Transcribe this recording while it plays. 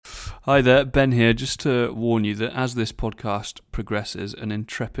Hi there, Ben here. Just to warn you that as this podcast progresses, an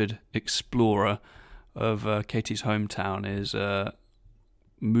intrepid explorer of Katie's hometown is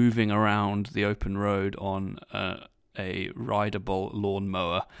moving around the open road on a rideable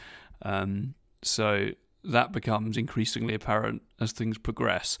lawnmower. So that becomes increasingly apparent as things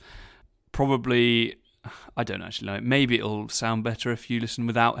progress. Probably, I don't actually know, maybe it'll sound better if you listen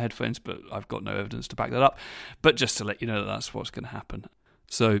without headphones, but I've got no evidence to back that up. But just to let you know that that's what's going to happen.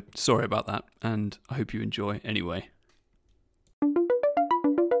 So, sorry about that, and I hope you enjoy anyway.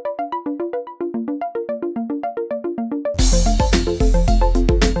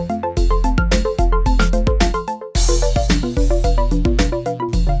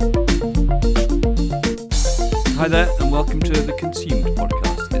 Hi there, and welcome to the Consumed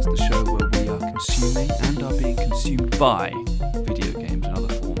Podcast. It's the show where we are consuming and are being consumed by video games and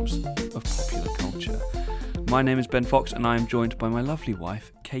other forms of popular culture. My name is Ben Fox, and I am joined by my lovely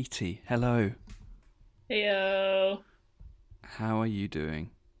wife, Katie. Hello. Heyo. How are you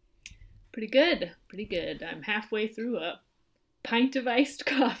doing? Pretty good. I'm halfway through a pint of iced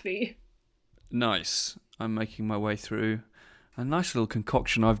coffee. Nice. I'm making my way through a nice little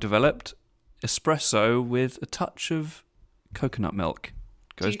concoction I've developed. Espresso with a touch of coconut milk.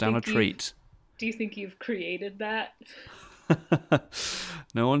 Goes down a treat. Do you think you've created that?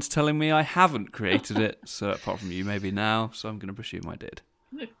 No one's telling me I haven't created it, so apart from you maybe now, so I'm going to presume I did.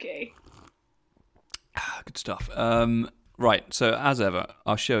 Okay. Good stuff. Right, so as ever,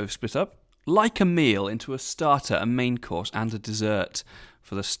 our show is split up like a meal into a starter, a main course, and a dessert.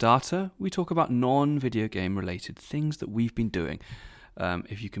 For the starter, we talk about non-video game related things that we've been doing.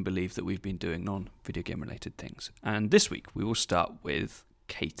 If you can believe that we've been doing non-video game related things. And this week, we will start with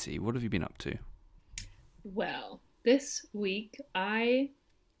Katie. What have you been up to? Well, this week, I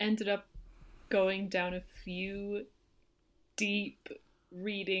ended up going down a few deep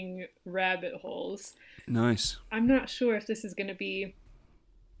reading rabbit holes. Nice. I'm not sure if this is going to be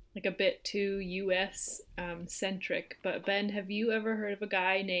like a bit too US centric, but Ben, have you ever heard of a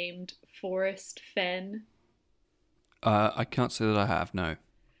guy named Forrest Fenn? I can't say that I have, no.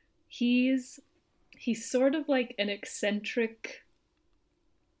 He's sort of like an eccentric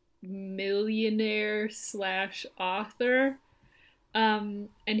millionaire / author. And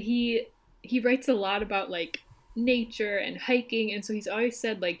he writes a lot about like nature and hiking, and so he's always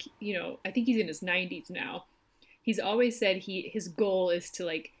said, like, you know, I think he's in his 90s now. He's always said his goal is to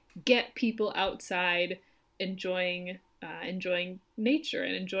like get people outside enjoying nature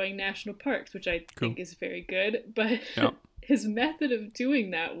and enjoying national parks, which I think is very good. But his method of doing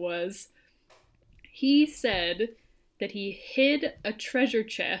that was, he said that he hid a treasure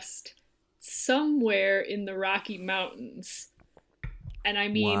chest somewhere in the Rocky Mountains. And I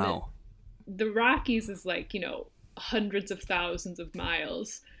mean, wow. The Rockies is like, you know, hundreds of thousands of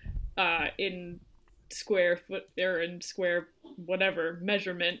miles in square foot or in square whatever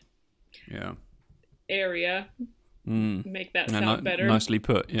measurement area. Make that sound better. Nicely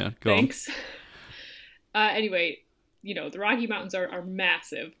put, yeah. Thanks. Anyway, you know, the Rocky Mountains are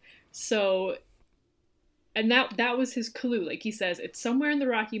massive. So, and that was his clue. Like, he says, it's somewhere in the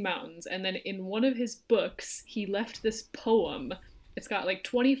Rocky Mountains. And then in one of his books, he left this poem. It's got like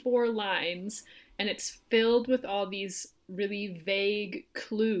 24 lines, and it's filled with all these really vague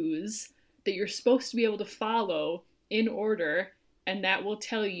clues that you're supposed to be able to follow in order, and that will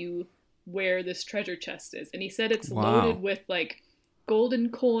tell you where this treasure chest is. And he said it's loaded with like golden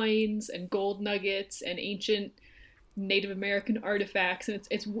coins and gold nuggets and ancient Native American artifacts, and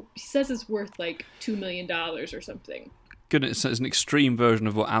it's he says it's worth like $2 million or something. Goodness, it's an extreme version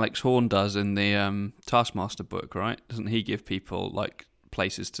of what Alex Horne does in the Taskmaster book, right? Doesn't he give people like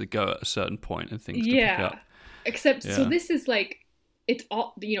places to go at a certain point and things to pick up? Except so this is like, it's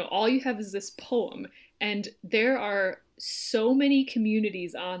all, you know, all you have is this poem, and there are so many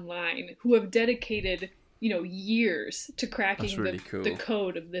communities online who have dedicated, you know, years to cracking really the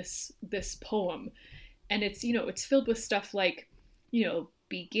code of this poem. And it's, you know, it's filled with stuff like, you know,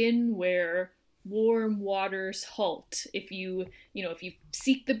 begin where warm waters halt. If you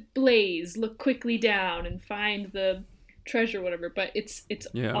seek the blaze, look quickly down and find the treasure, whatever. But it's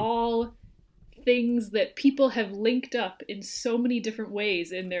all things that people have linked up in so many different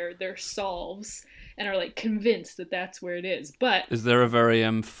ways in their solves, and are like convinced that that's where it is. But is there a very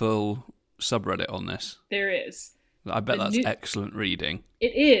full subreddit on this? There is. I bet that's excellent reading.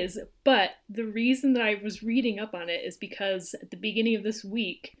 It is, but the reason that I was reading up on it is because at the beginning of this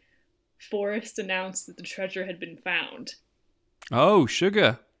week, Forrest announced that the treasure had been found. Oh,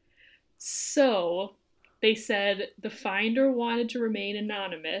 sugar. So they said the finder wanted to remain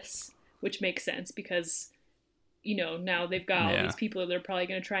anonymous, which makes sense because now they've got all Yeah. these people that are probably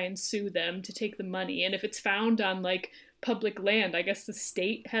going to try and sue them to take the money. And if it's found on like public land, I guess the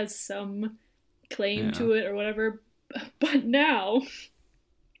state has some claim to it or whatever. But now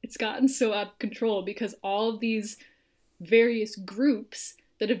it's gotten so out of control because all of these various groups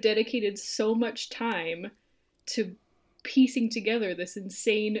that have dedicated so much time to piecing together this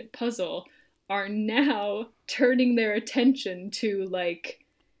insane puzzle are now turning their attention to, like,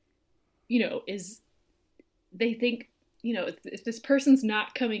 is they think, if this person's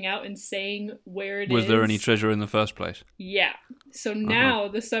not coming out and saying where it is. Was there any treasure in the first place? Yeah. So now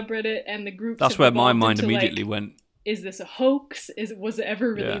the subreddit and the groups. That's where my mind immediately went. Is this a hoax? Was it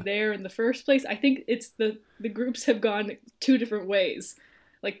ever really there in the first place? I think it's the groups have gone two different ways.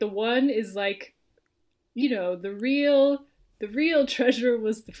 Like, the one is like, the real treasure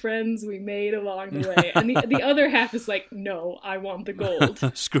was the friends we made along the way. And the other half is like, no, I want the gold.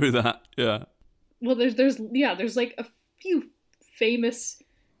 Screw that. Yeah. Well, there's like a few famous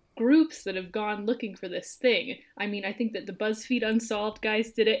groups that have gone looking for this thing. I mean, I think that the BuzzFeed Unsolved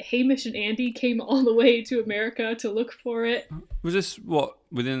guys did it. Hamish and Andy came all the way to America to look for it. Was this,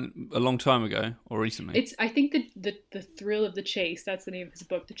 within a long time ago or recently? I think the Thrill of the Chase, that's the name of his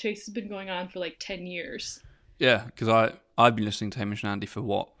book. The chase has been going on for like 10 years. Yeah, because I've been listening to Hamish and Andy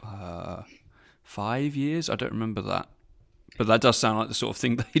for 5 years? I don't remember that. But that does sound like the sort of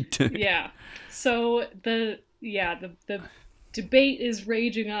thing they do. Yeah. So the debate is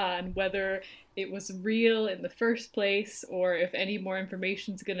raging on whether it was real in the first place or if any more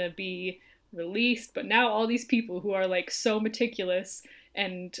information is going to be released. But now all these people who are like so meticulous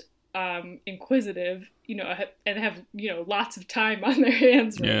and inquisitive, and have, lots of time on their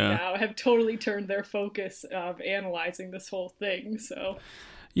hands right now, have totally turned their focus of analyzing this whole thing. So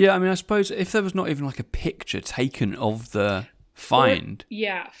yeah, I mean, I suppose if there was not even like a picture taken of the find.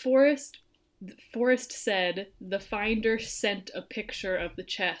 Forrest said the finder sent a picture of the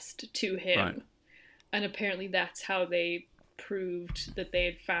chest to him. Right. And apparently that's how they proved that they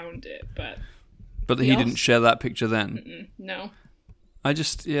had found it. But he didn't share that picture then? No. I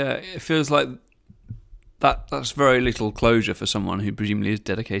just, it feels like that's very little closure for someone who presumably has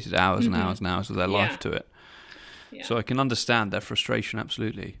dedicated hours and hours and hours of their life to it. Yeah. So I can understand their frustration,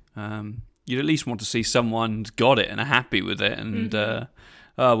 absolutely. You'd at least want to see someone's got it and are happy with it and...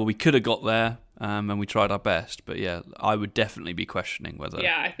 we could have got there, and we tried our best. But yeah, I would definitely be questioning whether.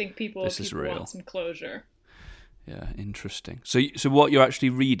 Yeah, I think people is real. Want some closure. Yeah, interesting. So what you're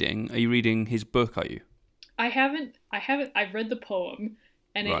actually reading? Are you reading his book? Are you? I haven't. I've read the poem,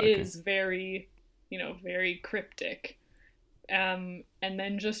 and it is very, very cryptic. And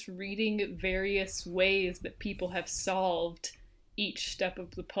then just reading various ways that people have solved each step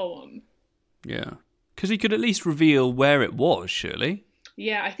of the poem. Yeah, because he could at least reveal where it was, surely.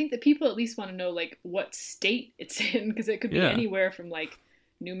 Yeah, I think that people at least want to know, like, what state it's in, because it could be anywhere from, like,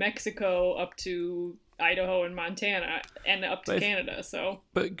 New Mexico up to Idaho and Montana and up to Canada, so...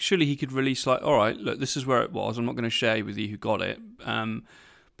 But surely he could release, like, all right, look, this is where it was. I'm not going to share with you who got it,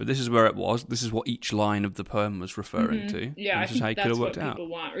 but this is where it was. This is what each line of the poem was referring to. Yeah, I think that's what people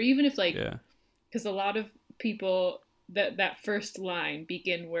want. Or even if, like... Because a lot of people... That first line,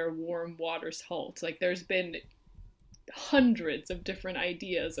 begin where warm waters halt. Like, there's been... hundreds of different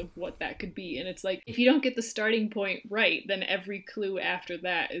ideas of what that could be, and it's like if you don't get the starting point right, then every clue after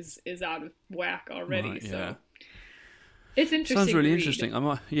that is out of whack already. Right, so it's interesting. Sounds really interesting.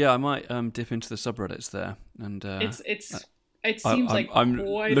 I might dip into the subreddits there, and it seems like I'm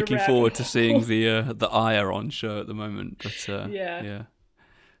quite looking a forward to hole. seeing the Ire on show at the moment. But yeah,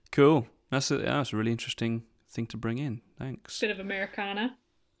 cool. That's a really interesting thing to bring in. Thanks. Bit of Americana.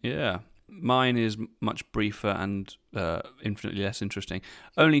 Yeah. Mine is much briefer and infinitely less interesting.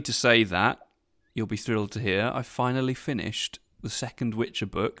 Only to say that, you'll be thrilled to hear, I finally finished the second Witcher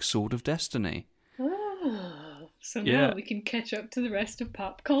book, Sword of Destiny. Oh, so now we can catch up to the rest of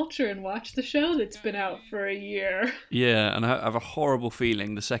pop culture and watch the show that's been out for a year. Yeah, and I have a horrible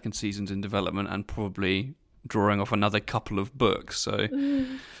feeling the second season's in development and probably drawing off another couple of books, so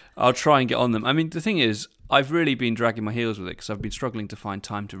I'll try and get on them. I mean, the thing is, I've really been dragging my heels with it because I've been struggling to find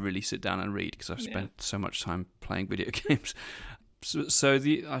time to really sit down and read because I've spent so much time playing video games. So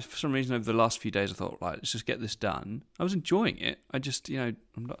for some reason over the last few days I thought, right, let's just get this done. I was enjoying it. I just, I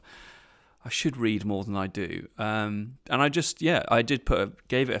should read more than I do. And I just, I did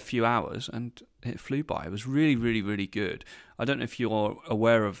gave it a few hours and it flew by. It was really, really, really good. I don't know if you're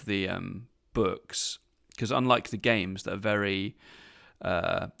aware of the books because unlike the games that are very...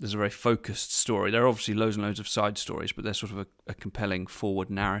 there's a very focused story. There are obviously loads and loads of side stories, but they're sort of a compelling forward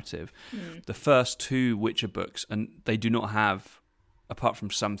narrative. The first two Witcher books, and they do not have apart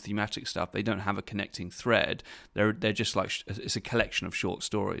from some thematic stuff, they don't have a connecting thread. They're just like it's a collection of short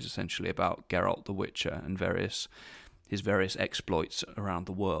stories essentially about Geralt the Witcher and his various exploits around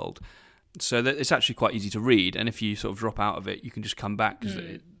the world. So that it's actually quite easy to read, and if you sort of drop out of it, you can just come back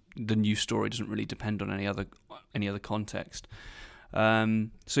because the new story doesn't really depend on any other context.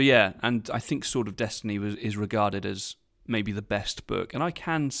 So yeah, and I think Sword of Destiny is regarded as maybe the best book, and I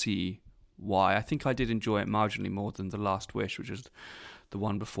can see why. I think I did enjoy it marginally more than The Last Wish, which was the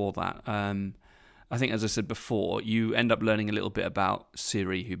one before that. I think, as I said before, you end up learning a little bit about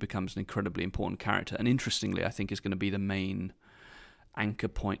Ciri, who becomes an incredibly important character, and interestingly, I think is going to be the main anchor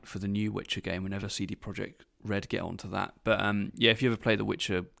point for the new Witcher game whenever CD Projekt Red get onto that. But yeah, if you ever play the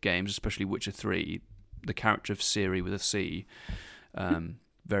Witcher games, especially Witcher 3, the character of Ciri with a C,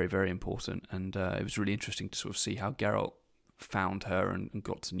 very, very important. And it was really interesting to sort of see how Geralt found her and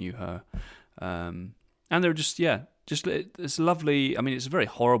got to know her. And they're just it's lovely. I mean, it's a very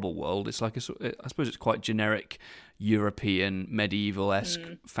horrible world. It's like I suppose it's quite generic European medieval-esque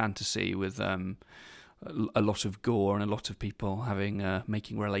fantasy with a lot of gore and a lot of people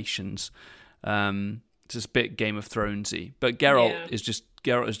making relations. It's just a bit Game of Thronesy, but Geralt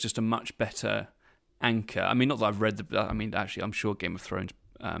is just a much better anchor. I mean, not that I've read actually, I'm sure Game of Thrones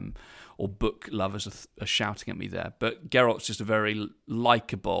or book lovers are shouting at me there, but Geralt's just a very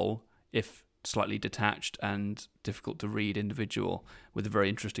likable, if slightly detached and difficult to read individual with a very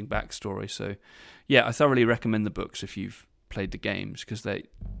interesting backstory. So, yeah, I thoroughly recommend the books if you've played the games, because they,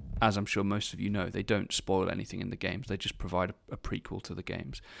 as I'm sure most of you know, they don't spoil anything in the games. They just provide a prequel to the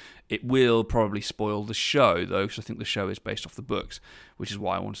games. It will probably spoil the show, though, because I think the show is based off the books, which is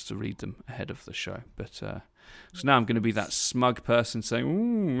why I wanted to read them ahead of the show. But so now I'm going to be that smug person saying,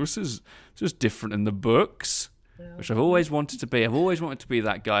 "Ooh, this is just different in the books," which I've always wanted to be. I've always wanted to be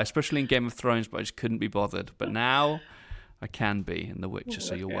that guy, especially in Game of Thrones, but I just couldn't be bothered. But now I can be in The Witcher,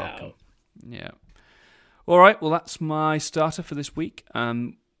 so you're welcome. Yeah. All right, well, that's my starter for this week.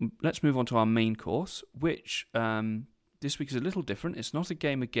 Let's move on to our main course, which this week is a little different. It's not a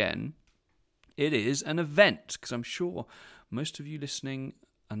game again. It is an event, because I'm sure most of you listening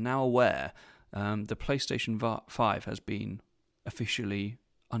are now aware the PlayStation 5 has been officially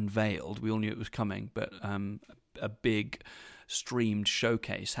unveiled. We all knew it was coming, but a big streamed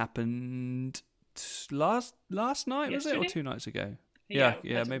showcase happened last night, was it, or 2 nights ago? Yeah,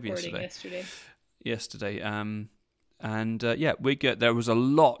 maybe yesterday. There was a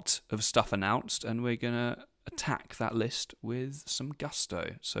lot of stuff announced, and we're gonna attack that list with some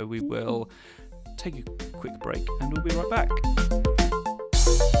gusto. So we will take a quick break, and we'll be right back.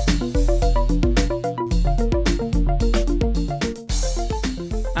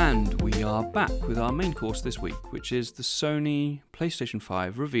 And we are back with our main course this week, which is the Sony PlayStation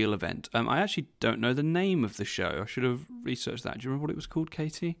 5 reveal event. I actually don't know the name of the show. I should have researched that. Do you remember what it was called,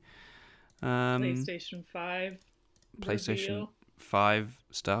 Katie? PlayStation 5 PlayStation 5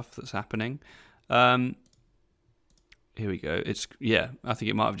 stuff that's happening. Here we go. I think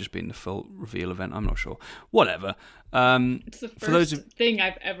it might have just been the full reveal event. I'm not sure. Whatever. It's the first thing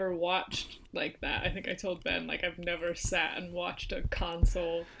I've ever watched like that. I think I told Ben, I've never sat and watched a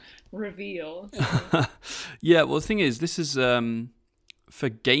console reveal. So. Yeah, well, the thing is, this is for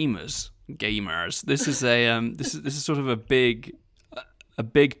gamers. This is this is sort of a big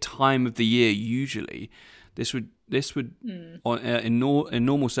time of the year. Usually, this would in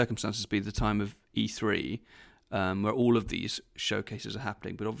normal circumstances be the time of E3, where all of these showcases are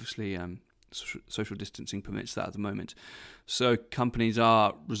happening. But obviously, social distancing permits that at the moment. So companies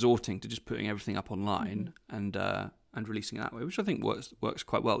are resorting to just putting everything up online and releasing it that way, which I think works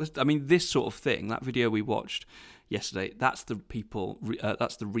quite well. This sort of thing, that video we watched yesterday, that's the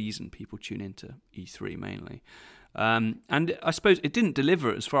reason people tune into E3 mainly. And I suppose it did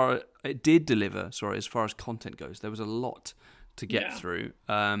deliver as far as content goes. There was a lot to get through.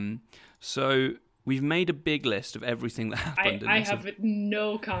 So we've made a big list of everything that happened. I have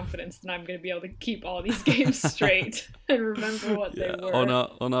no confidence that I'm going to be able to keep all these games straight and remember what they were.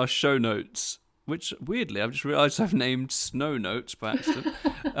 On our show notes, which weirdly I've just realised I've named Snow Notes by accident.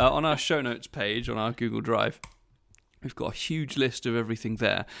 On our show notes page on our Google Drive, we've got a huge list of everything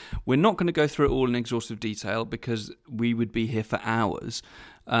there. We're not going to go through it all in exhaustive detail because we would be here for hours.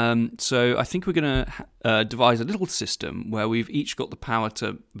 So I think we're going to devise a little system where we've each got the power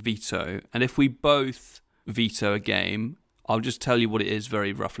to veto. And if we both veto a game, I'll just tell you what it is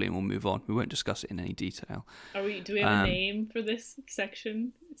very roughly and we'll move on. We won't discuss it in any detail. Do we have a name for this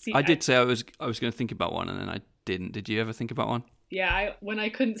section? I did say I was going to think about one and then I didn't. Did you ever think about one? Yeah, when I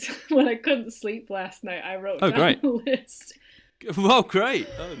couldn't sleep last night, I wrote down great. a list. Well, great.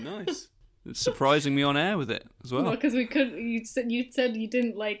 Oh, nice. surprising me on air with it as well. Because we could. You said you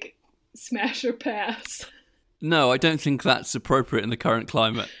didn't like smash or pass. No, I don't think that's appropriate in the current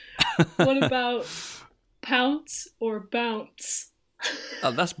climate. What about pounce or bounce?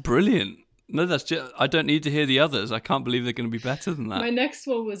 Oh, that's brilliant. No, that's just, I don't need to hear the others. I can't believe they're going to be better than that. My next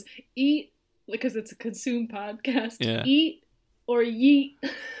one was eat, because it's a consume podcast. Yeah. Eat or yeet.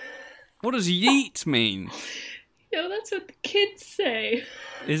 What does yeet mean? That's what the kids say.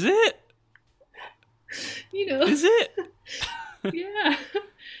 Is it? Is it? Yeah.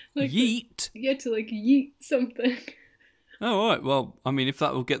 Like Yeet? You had to yeet something. Oh, all right. Well, I mean, if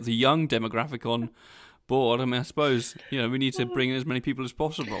that will get the young demographic on board, I mean, I suppose, we need to bring in as many people as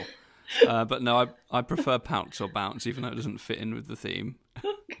possible. But no, I prefer pounce or bounce, even though it doesn't fit in with the theme.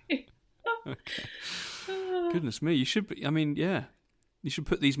 Okay. Goodness me, you should. I mean, yeah, you should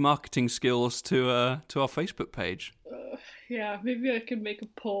put these marketing skills to our Facebook page. Yeah, maybe I could make a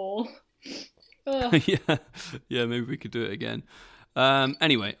poll. yeah, maybe we could do it again.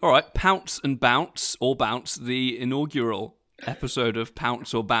 Anyway, all right, Pounce and Bounce, or Bounce, the inaugural episode of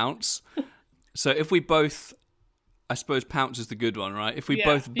Pounce or Bounce. So if we both, I suppose Pounce is the good one, right? If we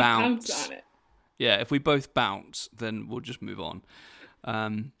both bounce on it. Yeah, if we both bounce, then we'll just move on.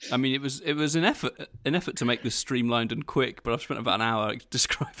 I mean, it was an effort to make this streamlined and quick, but I've spent about an hour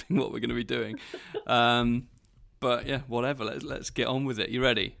describing what we're going to be doing. But yeah, whatever. Let's get on with it. You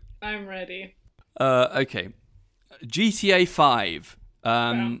ready? I'm ready. Okay. GTA 5.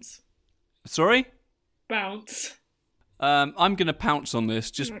 Bounce. Sorry? Bounce. I'm going to pounce on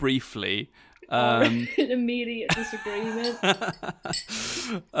this just briefly. An immediate disagreement.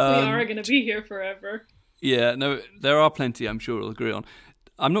 We are going to be here forever. Yeah, no, there are plenty I'm sure we'll agree on.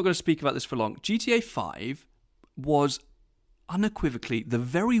 I'm not going to speak about this for long. GTA 5 was unequivocally the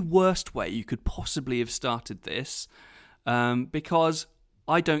very worst way you could possibly have started this, because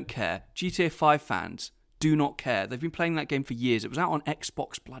I don't care. GTA 5 fans do not care. They've been playing that game for years. It was out on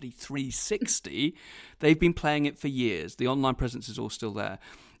Xbox bloody 360. They've been playing it for years. The online presence is all still there.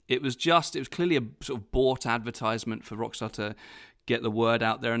 It was clearly a sort of bought advertisement for Rockstar to get the word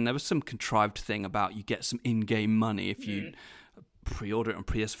out there, and there was some contrived thing about you get some in-game money if you pre-order it on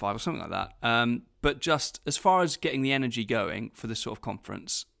PS5 or something like that. But just as far as getting the energy going for this sort of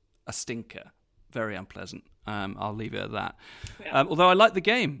conference, a stinker. Very unpleasant. I'll leave it at that. Yeah. Although I like the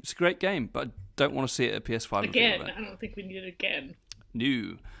game. It's a great game, but I don't want to see it at PS5. Again, I don't think we need it again.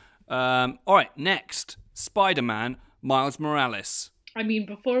 No. All right, next. Spider-Man, Miles Morales. I mean,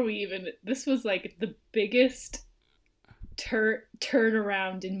 before we even... This was like the biggest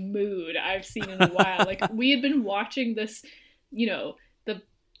turnaround in mood I've seen in a while. Like, we had been watching this, the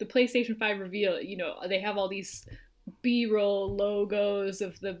PlayStation 5 reveal, they have all these B-roll logos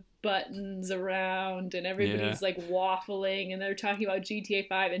of the buttons around, and everybody's like waffling, and they're talking about GTA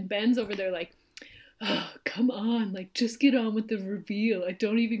 5, and Ben's over there like, oh, come on, like, just get on with the reveal. I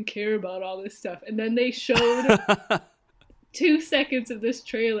don't even care about all this stuff. And then they showed 2 seconds of this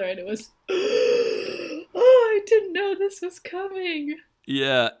trailer, and it was, oh, I didn't know this was coming.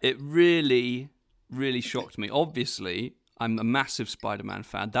 Yeah, it really, really shocked me. Obviously, I'm a massive Spider-Man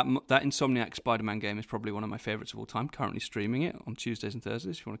fan. That Insomniac Spider-Man game is probably one of my favourites of all time. Currently streaming it on Tuesdays and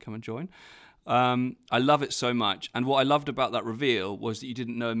Thursdays if you want to come and join. I love it so much. And what I loved about that reveal was that you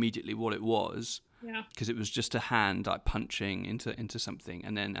didn't know immediately what it was. Yeah. Because it was just a hand like punching into something.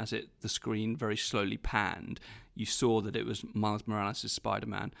 And then as the screen very slowly panned, you saw that it was Miles Morales'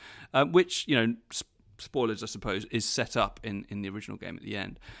 Spider-Man. Which, spoilers I suppose, is set up in the original game at the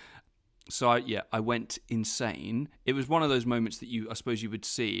end. So I went insane. It was one of those moments that I suppose you would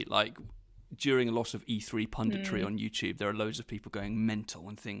see, like during a lot of E3 punditry on YouTube. There are loads of people going mental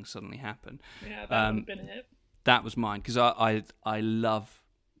when things suddenly happen. Yeah, that would have been it. That was mine, because I love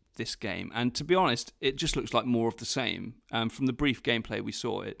this game, and to be honest, it just looks like more of the same. From the brief gameplay we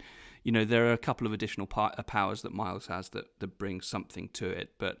saw, there are a couple of additional powers that Miles has that bring something to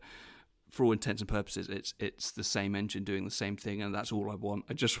it, but for all intents and purposes, it's the same engine doing the same thing, and that's all I want.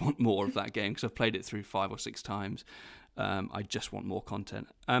 I just want more of that game, because I've played it through 5 or 6 times. I just want more content.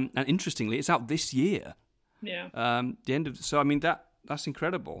 And interestingly, it's out this year. Yeah. The end of so I mean that's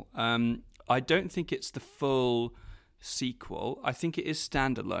incredible. I don't think it's the full sequel. I think it is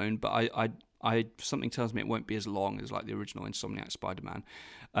standalone, but I something tells me it won't be as long as like the original Insomniac Spider-Man.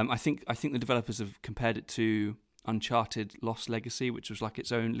 I think the developers have compared it to Uncharted Lost Legacy, which was like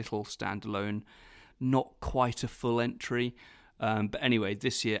its own little standalone, not quite a full entry. But anyway,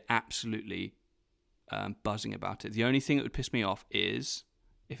 this year, absolutely buzzing about it. The only thing that would piss me off is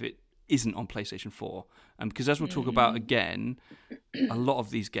if it isn't on PlayStation 4. Because as we'll talk about again, a lot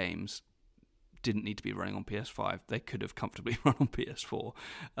of these games didn't need to be running on PS5. They could have comfortably run on PS4.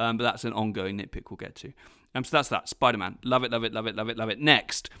 But that's an ongoing nitpick we'll get to. So that's that. Spider-Man. Love it, love it, love it, love it, love it.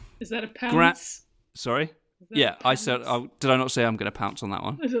 Next. Is that a pounce? Sorry? Yeah, I said. Did I not say I'm going to pounce on that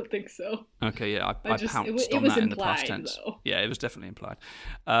one? I don't think so. Okay, yeah, I pounced on that implied, in the past tense. Though. Yeah, it was definitely implied.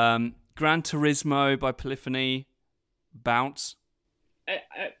 Gran Turismo by Polyphony. Bounce.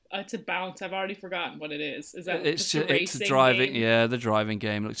 It's a bounce. I've already forgotten what it is. Is that it's just a racing it's a driving game? Yeah, the driving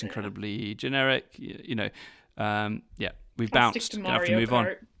game looks incredibly generic. We've bounced. Stick to Gonna have to Mario move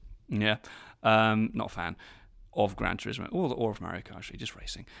Kart. on. Yeah, not a fan of Gran Turismo or of Mario Kart, actually, just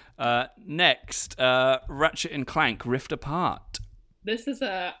racing. Next, Ratchet and Clank Rift Apart. This is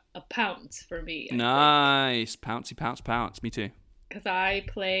a pounce for me. Nice. Pouncy, pounce. Me too. Because I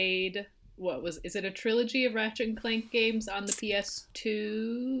played, is it a trilogy of Ratchet and Clank games on the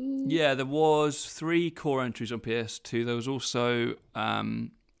PS2? Yeah, there was 3 core entries on PS2. There was also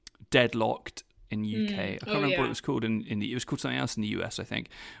Deadlocked in UK. I can't remember what it was called it was called something else in the US, I think,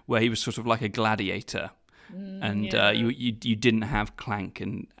 where he was sort of like a gladiator. And you didn't have Clank,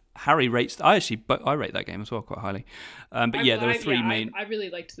 and Harry rates. I rate that game as well quite highly. But there were 3 main. I really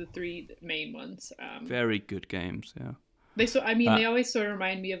liked the 3 main ones. Very good games. Yeah. They always sort of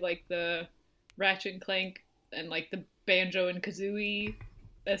remind me of like the Ratchet and Clank and like the Banjo and Kazooie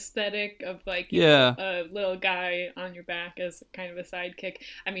aesthetic of like a little guy on your back as kind of a sidekick.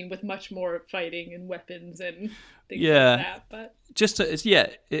 I mean, with much more fighting and weapons and things like that. But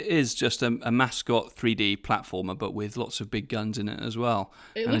it is just a mascot 3D platformer, but with lots of big guns in it as well.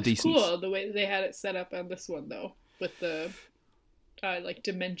 It looks cool the way they had it set up on this one though, with the like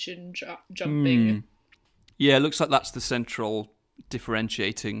dimension jumping. Yeah, it looks like that's the central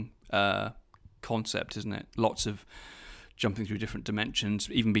differentiating concept, isn't it? Lots of jumping through different dimensions,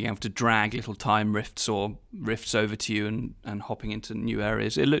 even being able to drag little time rifts or rifts over to you and hopping into new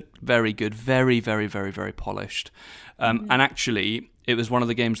areas. It looked very good, very, very, very, very polished. And actually, it was one of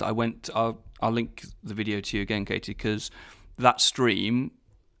the games that I went... I'll link the video to you again, Katie, because that stream,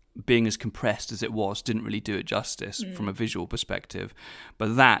 being as compressed as it was, didn't really do it justice from a visual perspective.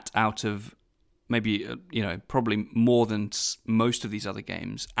 But that, out of maybe, probably more than most of these other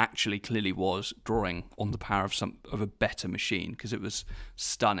games, actually clearly was drawing on the power of a better machine, because it was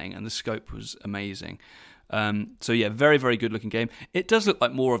stunning and the scope was amazing. Very, very good looking game. It does look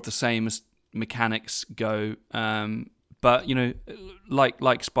like more of the same as mechanics go, but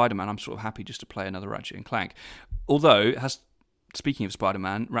like Spider-Man, I'm sort of happy just to play another Ratchet and Clank. Although, speaking of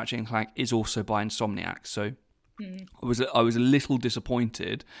Spider-Man, Ratchet and Clank is also by Insomniac, so I was a little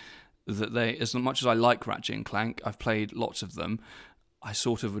disappointed that they, as much as I like Ratchet and Clank, I've played lots of them, I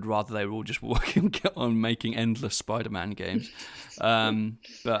sort of would rather they were all just working on making endless Spider-Man games. Maybe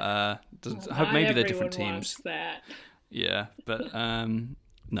they're different teams. Wants that. Yeah, but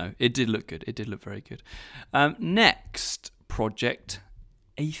no, it did look good. It did look very good. Next project,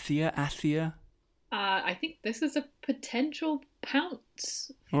 Athia. I think this is a potential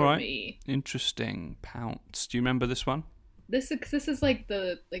pounce for me. Interesting. Pounce. Do you remember this one? This is like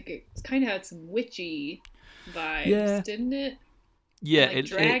it kind of had some witchy vibes, didn't it? Yeah, like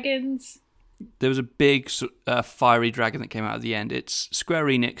dragons. There was a big fiery dragon that came out at the end. It's Square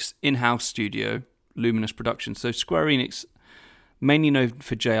Enix in-house studio, Luminous Productions. So Square Enix, mainly known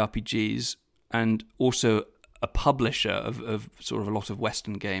for JRPGs, and also a publisher of sort of a lot of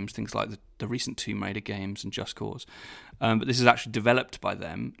Western games, things like the recent Tomb Raider games and Just Cause. But this is actually developed by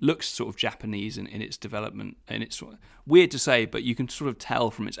them. Looks sort of Japanese in its development, and it's weird to say, but you can sort of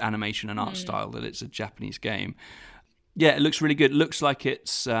tell from its animation and art style that it's a Japanese game. Yeah, it looks really good. It looks like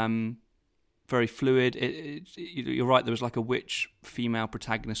it's very fluid. You're right, there was like a witch female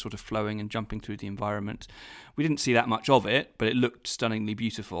protagonist sort of flowing and jumping through the environment. We didn't see that much of it, but it looked stunningly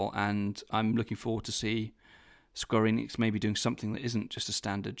beautiful, and I'm looking forward to see Square Enix maybe doing something that isn't just a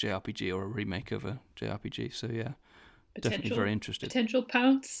standard JRPG or a remake of a JRPG. So yeah, definitely very interested. Potential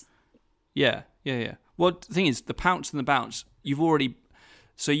pounce? Yeah. Well, the thing is, the pounce and the bounce,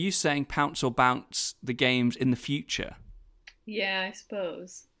 so you saying pounce or bounce the games in the future? Yeah, I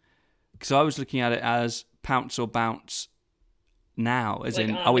suppose. Because I was looking at it as pounce or bounce now, as like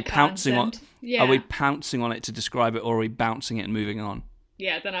in, are we pouncing on? Yeah. Are we pouncing on it to describe it, or are we bouncing it and moving on?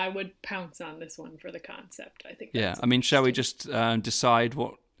 Yeah, then I would pounce on this one for the concept. I think. Yeah, I mean, shall we just decide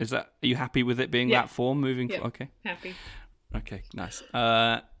what is that? Are you happy with it being that form moving? Yeah. Okay. Happy. Okay, nice.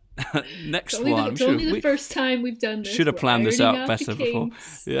 Next it's one. It's only the first time we've done this. Should have planned this out better before.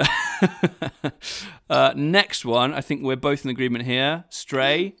 Yeah. Next one. I think we're both in agreement here.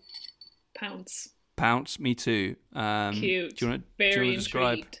 Stray. Pounce. Me too. Cute. Do you want to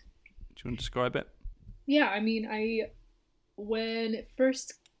describe it? Yeah, I mean, when it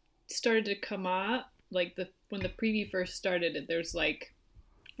first started to come out, like when the preview first started, there's like,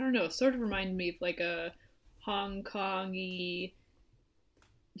 I don't know, it sort of reminded me of like a Hong Kong-y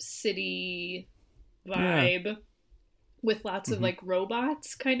city Yeah. vibe with lots of Hmm. like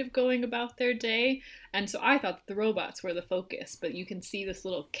robots kind of going about their day. And so I thought that the robots were the focus, but you can see this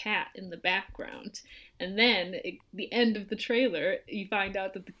little cat in the background. And then the end of the trailer, you find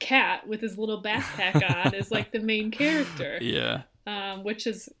out that the cat with his little backpack on is like the main character, Yeah. which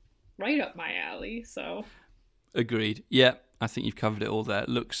is right up my alley. So Agreed. Yeah, I think you've covered it all there. It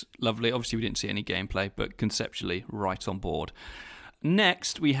looks lovely. Obviously, we didn't see any gameplay, but conceptually, right on board.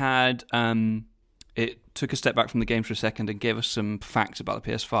 Next, we had it took a step back from the games for a second and gave us some facts about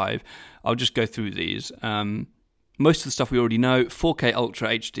the PS5. I'll just go through these. Most of the stuff we already know. 4K Ultra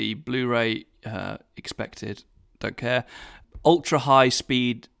HD Blu-ray expected. Don't care. Ultra high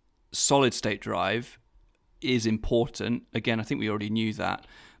speed solid state drive is important. Again, I think we already knew that.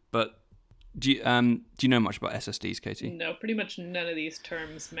 But do you know much about SSDs, Katie? no, pretty much none of these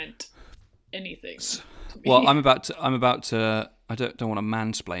terms meant anything to me. Well, I'm about to. I don't want to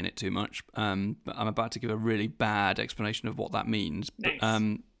mansplain it too much, but I'm about to give a really bad explanation of what that means. Nice.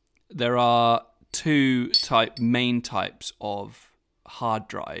 But there are two main types of hard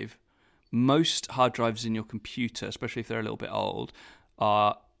drive. Most hard drives in your computer, especially if they're a little bit old,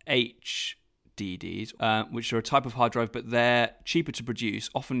 are HDDs, which are a type of hard drive, but they're cheaper to produce.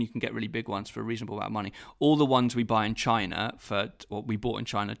 Often you can get really big ones for a reasonable amount of money. All the ones we buy in China, we bought in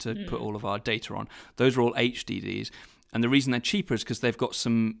China to put all of our data on, those are all HDDs. And the reason they're cheaper is because they've got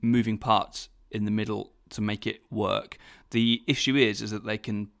some moving parts in the middle to make it work. The issue is that they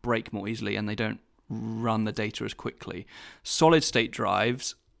can break more easily and they don't run the data as quickly. Solid state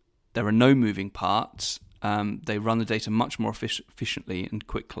drives, there are no moving parts. They run the data much more efficiently and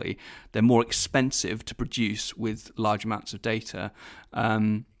quickly. They're more expensive to produce with large amounts of data.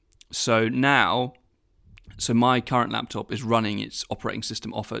 So my current laptop is running its operating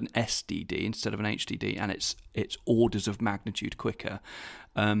system off an SDD instead of an HDD, and it's orders of magnitude quicker.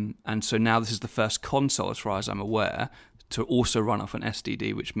 And so now this is the first console, as far as I'm aware, to also run off an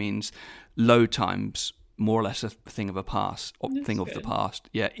SDD, which means load times more or less a thing of the past.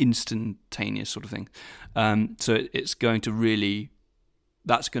 Yeah, instantaneous sort of thing. So it's going to really,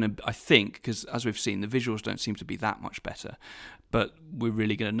 that's going to, I think, because as we've seen, the visuals don't seem to be that much better, but we're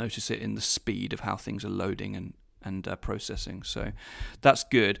really going to notice it in the speed of how things are loading and processing. So that's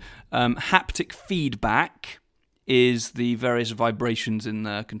good. Haptic feedback is the various vibrations in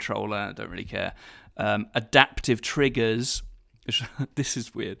the controller. I don't really care. Adaptive triggers. This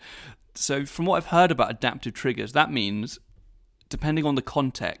is weird. So from what I've heard about adaptive triggers, that means depending on the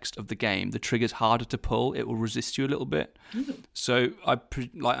context of the game, the trigger's harder to pull. It will resist you a little bit. So I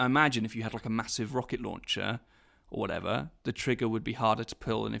imagine if you had like a massive rocket launcher or whatever, the trigger would be harder to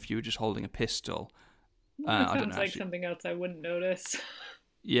pull than if you were just holding a pistol. That sounds like something else I wouldn't notice.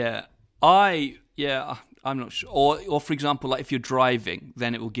 Yeah. I'm not sure. Or for example, like if you're driving,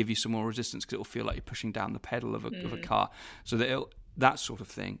 then it will give you some more resistance because it will feel like you're pushing down the pedal of a car. So that sort of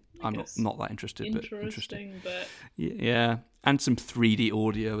thing. I'm not that interested, but interesting. But yeah, and some 3D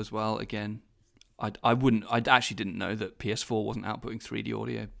audio as well. Again, I actually didn't know that PS4 wasn't outputting 3D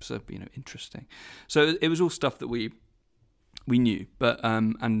audio, so interesting. So it was all stuff that we knew, but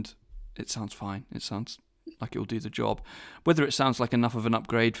and it sounds fine. It sounds like it will do the job. Whether it sounds like enough of an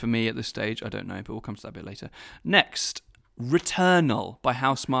upgrade for me at this stage, I don't know, but we'll come to that a bit later. Next, Returnal by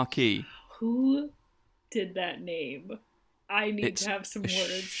House Marquee. Who did that name? I need to have some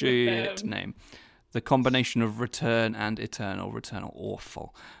words with them. Name. The combination of return and eternal. Returnal,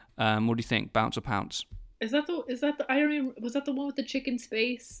 awful. What do you think? Bounce or pounce? Was that the one with the chicken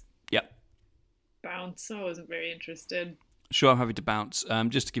space? Yep. Bounce. I wasn't very interested. Sure, I'm happy to bounce.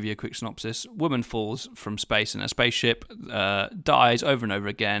 Just to give you a quick synopsis: woman falls from space in a spaceship, dies over and over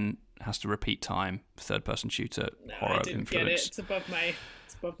again, has to repeat time. Third-person shooter, horror I didn't influence. Get it. It's above my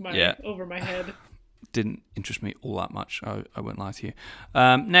over my head. Didn't interest me all that much. I won't lie to you.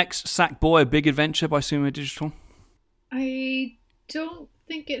 Next, Sackboy: A Big Adventure by Sumo Digital. I don't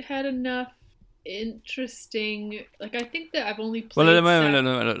think it had enough interesting. Like, I think that I've only played.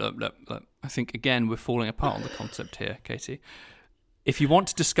 Well, look. I think again we're falling apart on the concept here, Katie. If you want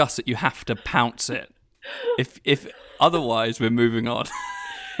to discuss it, you have to pounce it. If otherwise, we're moving on.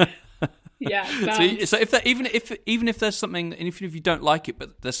 Yeah. So even if there's something, and even if you don't like it,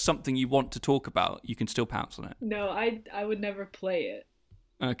 but there's something you want to talk about, you can still pounce on it. No, I would never play it.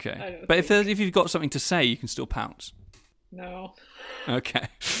 Okay, but if you've got something to say, you can still pounce. No. Okay.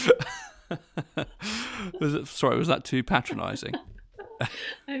 Was that too patronising?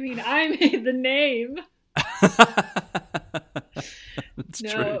 I mean, I made the name. That's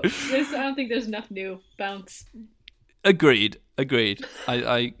No, true. I don't think there's enough new. Bounce. Agreed.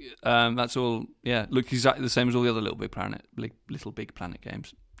 That's all. Yeah, looks exactly the same as all the other Little Big Planet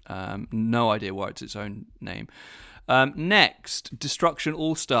games. No idea why it's its own name. Next, Destruction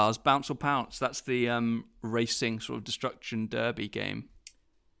All Stars, Bounce or Pounce. That's the racing sort of destruction derby game.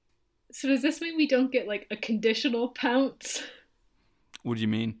 So does this mean we don't get like a conditional pounce? What do you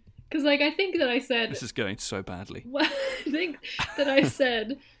mean? Because like I think that I said This is going so badly. Well, I think that I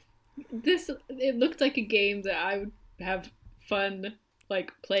said this. It looked like a game that I would have fun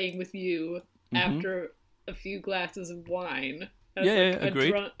like playing with you after a few glasses of wine. As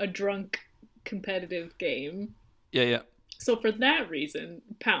agreed. A drunk competitive game. Yeah. So for that reason,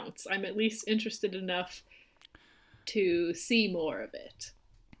 pounce. I'm at least interested enough to see more of it.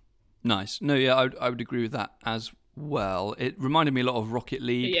 Nice. No, yeah, I would agree with that as well. It reminded me a lot of Rocket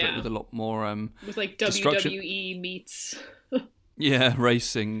League, but with a lot more with like destruction. WWE meets. Yeah,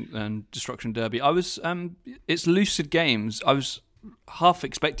 racing and destruction derby. It's Lucid Games. I was half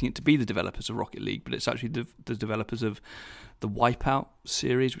expecting it to be the developers of Rocket League, but it's actually the developers of the Wipeout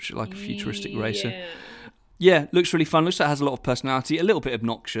series, which is like a futuristic racer. Yeah, looks really fun. Looks like it has a lot of personality. A little bit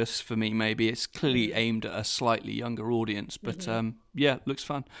obnoxious for me, maybe. It's clearly aimed at a slightly younger audience, but yeah, looks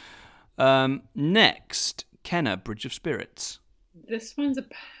fun. Next, Kenna, Bridge of Spirits. This one's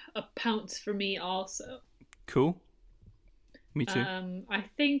a pounce for me also. Cool. Me too. I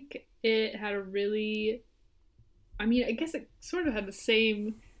think it had a really... I mean, I guess it sort of had the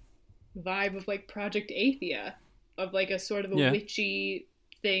same vibe of like Project Athia, of like a sort of a witchy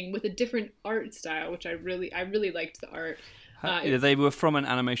thing with a different art style, which I really liked the art. They were from an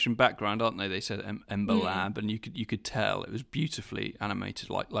animation background, aren't they? They said Ember Lab, and you could tell it was beautifully animated,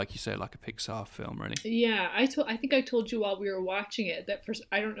 like you say, like a Pixar film, really. Yeah, I think I told you while we were watching it that first.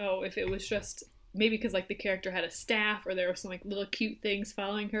 I don't know if it was just maybe because like the character had a staff or there were some like little cute things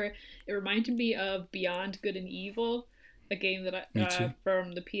following her. It reminded me of Beyond Good and Evil, a game that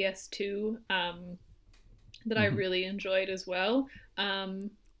from the PS2 that I really enjoyed as well.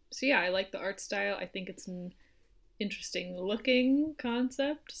 So yeah, I like the art style. I think it's an interesting looking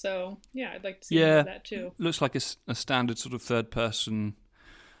concept. So yeah, I'd like to see more of that too. Looks like a standard sort of third person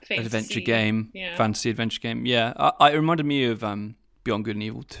adventure game, fantasy adventure game. Yeah, it reminded me of Beyond Good and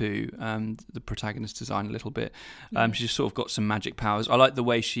Evil 2, the protagonist design a little bit. She's sort of got some magic powers. I like the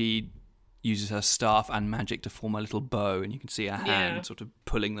way she uses her staff and magic to form a little bow, and you can see her hand sort of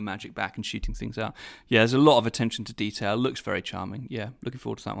pulling the magic back and shooting things out. Yeah, there's a lot of attention to detail. Looks very charming. Yeah, looking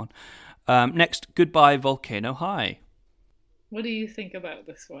forward to that one. Next, Goodbye Volcano High. What do you think about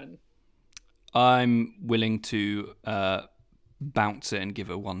this one? I'm willing to bounce it and give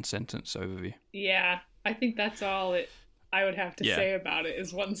a one sentence overview. Yeah, I think that's all I would have to say about it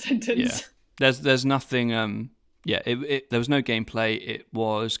is one sentence. Yeah, there's nothing. There was no gameplay. It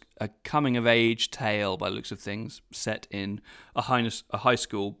was a coming of age tale by the looks of things, set in a high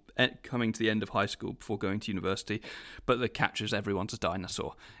school, coming to the end of high school before going to university, but that captures everyone's a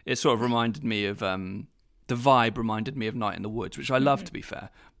dinosaur. It sort of reminded me of the vibe reminded me of Night in the Woods, which I love, to be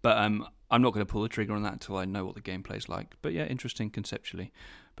fair. But I'm not going to pull the trigger on that until I know what the gameplay's like. But yeah, interesting conceptually,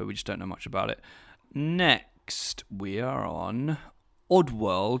 but we just don't know much about it. Next, we are on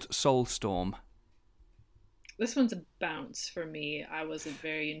Oddworld Soulstorm. This one's a bounce for me. I wasn't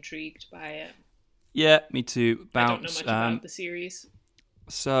very intrigued by it. Yeah, me too. Bounce. I don't know much about the series.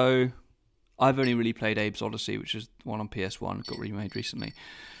 So, I've only really played Abe's Odyssey, which is the one on PS1, got remade recently.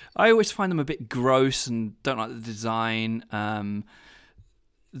 I always find them a bit gross and don't like the design.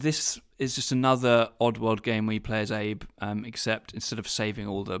 This is just another Oddworld game where you play as Abe, except instead of saving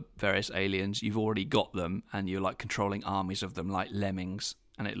all the various aliens, you've already got them, and you're like controlling armies of them like lemmings,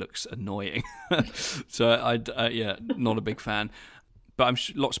 and it looks annoying. So not a big fan. But I'm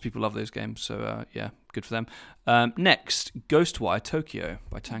sure lots of people love those games, so yeah, good for them. Next, Ghostwire Tokyo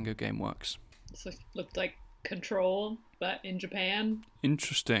by Tango Gameworks. So it looked like Control, but in Japan.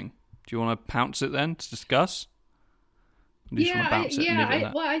 Interesting. Do you want to pounce it then to discuss? I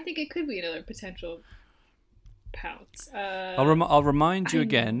think it could be another potential pounce. I'll remind you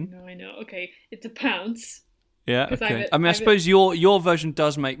again. I know. Okay, it's a pounce. Yeah, okay. I suppose your version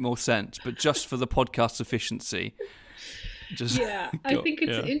does make more sense, but just for the podcast's efficiency. I think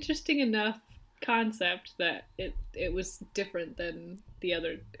it's an interesting enough concept that it was different than the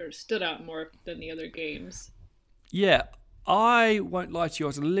other, or stood out more than the other games. Yeah, I won't lie to you, I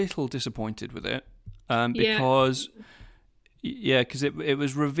was a little disappointed with it because it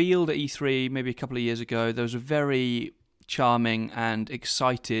was revealed at E3 maybe a couple of years ago. There was a very charming and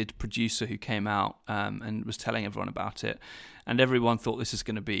excited producer who came out and was telling everyone about it, and everyone thought this is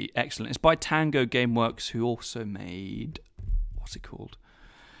going to be excellent. It's by Tango Gameworks, who also made what's it called?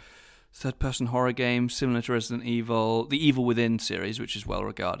 Third-person horror game similar to Resident Evil, the Evil Within series, which is well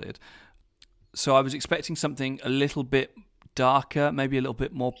regarded. So I was expecting something a little bit darker, maybe a little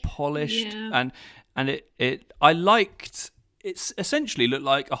bit more polished, and I liked. It's essentially looked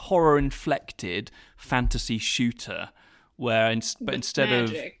like a horror-inflected fantasy shooter, but instead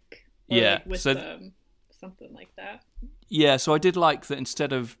magic, of with something like that. Yeah, so I did like that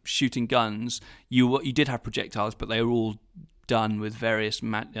instead of shooting guns, you did have projectiles, but they were all done with various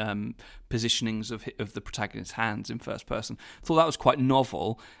positionings of the protagonist's hands in first person. Thought that was quite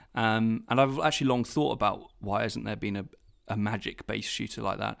novel, and I've actually long thought about why hasn't there been a magic-based shooter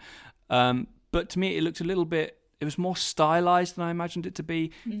like that. But to me, it looked a little bit. It was more stylized than I imagined it to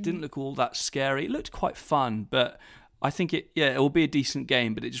be. It didn't look all that scary. It looked quite fun, but I think it will be a decent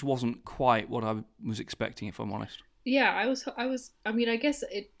game, but it just wasn't quite what I was expecting, if I'm honest. Yeah, I mean, I guess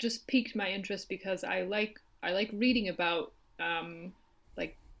it just piqued my interest because I like reading about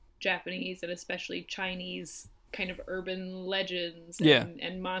like Japanese and especially Chinese kind of urban legends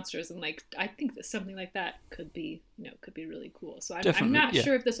and monsters, and like I think that something like that could be really cool. So I'm not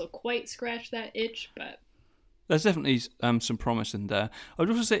sure if this will quite scratch that itch, but there's definitely some promise in there. I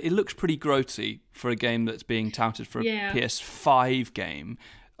would also say it looks pretty grotty for a game that's being touted for a PS5 game.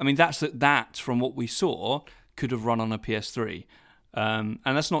 I mean, that from what we saw could have run on a PS3, and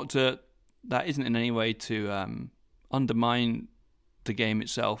that isn't in any way to undermine the game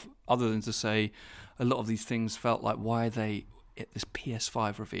itself, other than to say a lot of these things felt like, why are they at this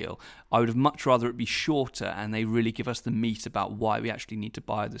PS5 reveal? I would have much rather it be shorter and they really give us the meat about why we actually need to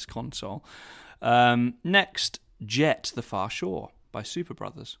buy this console. Next, Jet: The Far Shore by Super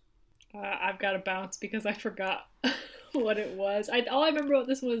Brothers. I've got to bounce because I forgot what it was. All I remember about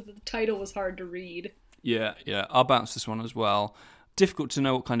this was the title was hard to read. Yeah, I'll bounce this one as well. Difficult to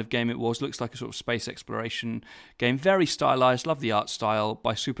know what kind of game it was. Looks like a sort of space exploration game. Very stylized. Love the art style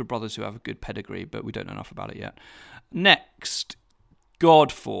by Super Brothers, who have a good pedigree, but we don't know enough about it yet. Next,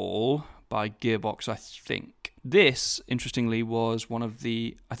 Godfall by Gearbox, I think. This, interestingly, was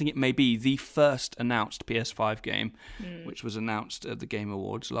I think it may be the first announced PS5 game, which was announced at the Game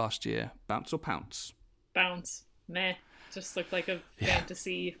Awards last year. Bounce or pounce? Bounce. Meh. Just looked like a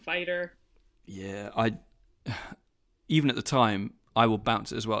fantasy fighter. Yeah, even at the time, I will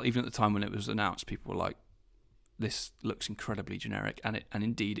bounce it as well. Even at the time when it was announced, people were like, this looks incredibly generic, and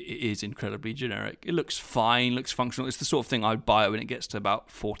indeed it is incredibly generic. It looks fine, looks functional. It's the sort of thing I'd buy when it gets to about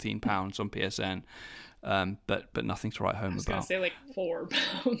 £14 on PSN, but nothing to write home about. I was going to say like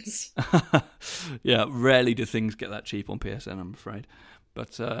 £4. Yeah, rarely do things get that cheap on PSN, I'm afraid.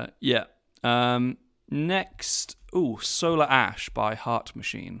 But next, Solar Ash by Heart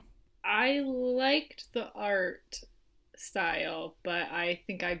Machine. I liked the art style, but I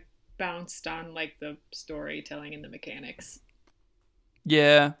think I bounced on like the storytelling and the mechanics.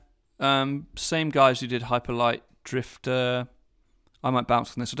 Yeah, same guys who did Hyperlight Drifter. I might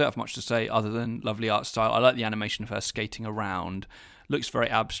bounce on this. I don't have much to say other than lovely art style. I like the animation of her skating around. Looks very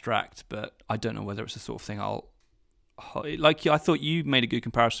abstract, but I don't know whether it's the sort of thing I thought you made a good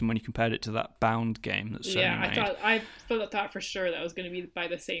comparison when you compared it to that Bound game that Sony made. I thought for sure that was going to be by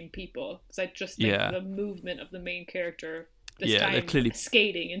the same people, because I just think the movement of the main character this time clearly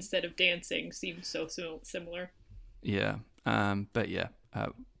skating instead of dancing seemed so similar. Yeah, but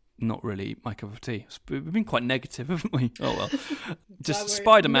not really my cup of tea. We've been quite negative, haven't we? Oh well. Just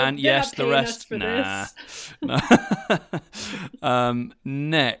Spider-Man, yes. The rest, nah.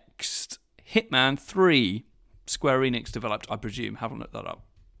 Next, Hitman 3. Square Enix developed, I presume. Haven't looked that up.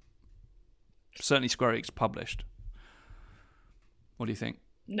 Certainly Square Enix published. What do you think?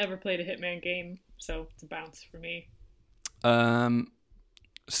 Never played a Hitman game, so it's a bounce for me. I've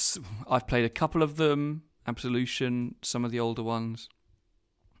played a couple of them. Absolution, some of the older ones.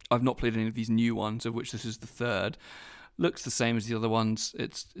 I've not played any of these new ones, of which this is the third. Looks the same as the other ones.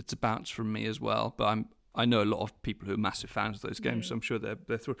 It's a bounce from me as well, but I know a lot of people who are massive fans of those games, so I'm sure they're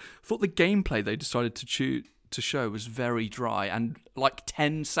thrilled. I thought the gameplay they decided to show was very dry and like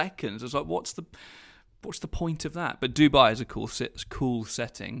 10 seconds. I was like, what's the point of that? But Dubai is a cool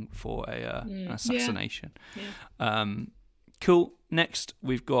setting for an assassination. Yeah. Cool. Next,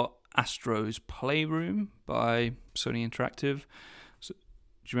 we've got Astro's Playroom by Sony Interactive. So, do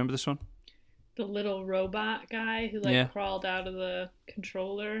you remember this one? The little robot guy who crawled out of the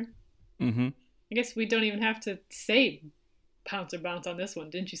controller. Mm-hmm. I guess we don't even have to say pounce or bounce on this one.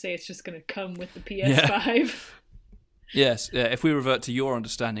 Didn't you say it's just going to come with the PS5? Yes. Yeah, if we revert to your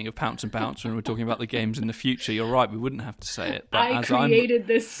understanding of pounce and bounce when we're talking about the games in the future, you're right. We wouldn't have to say it. But I created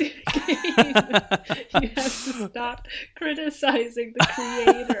this game. You have to stop criticizing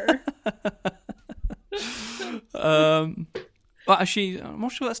the creator. Well, actually, I'm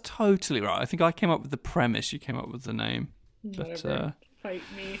not sure that's totally right. I think I came up with the premise. You came up with the name. Whatever. Fight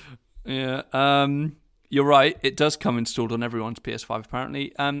me. Yeah. You're right. It does come installed on everyone's PS5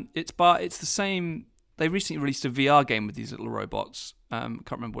 apparently. It's the same. They recently released a VR game with these little robots. Can't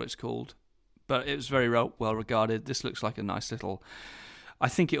remember what it's called, but it was very well regarded. This looks like a nice little. I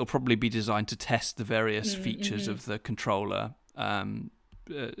think it'll probably be designed to test the various features of the controller.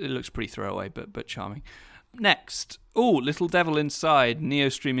 It looks pretty throwaway, but charming. Next, Little Devil Inside,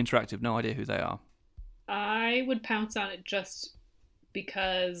 NeoStream Interactive. No idea who they are. I would pounce on it just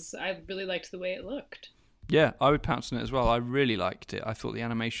because I really liked the way it looked. Yeah, I would pounce on it as well. I really liked it. I thought the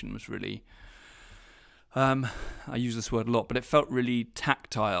animation was really... I use this word a lot, but it felt really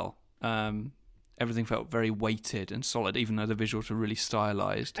tactile. Everything felt very weighted and solid, even though the visuals were really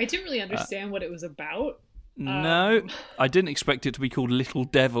stylized. I didn't really understand what it was about. No, I didn't expect it to be called Little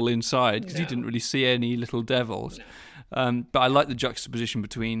Devil Inside, because you didn't really see any little devils. No. But I like the juxtaposition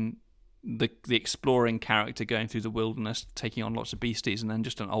between the exploring character going through the wilderness, taking on lots of beasties, and then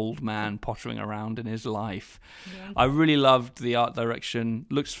just an old man pottering around in his life. Yeah. I really loved the art direction.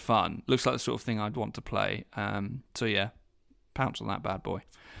 Looks fun. Looks like the sort of thing I'd want to play. So yeah, pounce on that bad boy.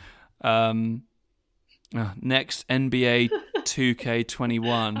 Next, NBA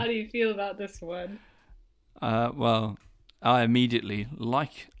 2K21. How do you feel about this one? Well, I immediately,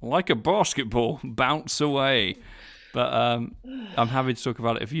 like a basketball, bounce away. But I'm happy to talk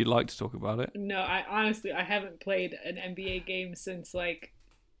about it if you'd like to talk about it. No, I haven't played an NBA game since like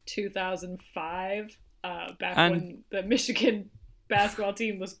 2005, when the Michigan basketball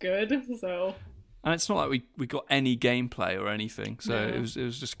team was good. So. And it's not like we got any gameplay or anything, so no. it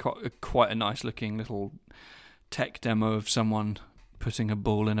was just quite a nice looking little tech demo of someone putting a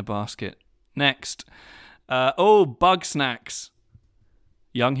ball in a basket. Next, Bug Snacks,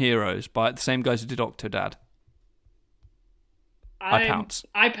 Young Heroes by the same guys who did Octodad. I pounce.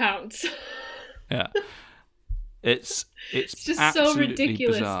 Yeah, it's just so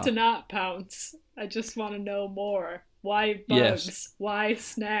ridiculous bizarre. To not pounce. I just want to know more. Why bugs? Yes. Why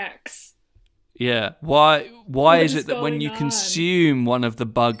snacks? Yeah, why is it that when you consume one of the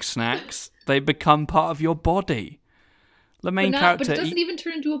bug snacks, they become part of your body? The main character, but it doesn't even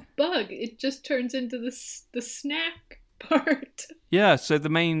turn into a bug. It just turns into the snack part. Yeah, so the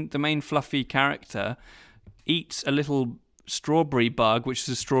main fluffy character eats a little strawberry bug, which is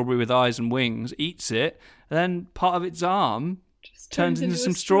a strawberry with eyes and wings. Eats it, and then part of its arm just turns into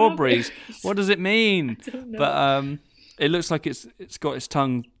some strawberries. What does it mean? I don't know. But it looks like it's got its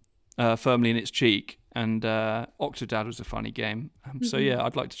tongue firmly in its cheek, and Octodad was a funny game. So yeah,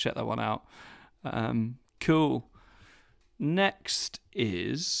 I'd like to check that one out. Cool. Next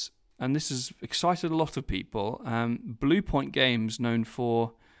is, and this has excited a lot of people, Blue Point Games, known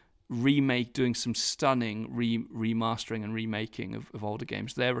for doing some stunning remastering and remaking of older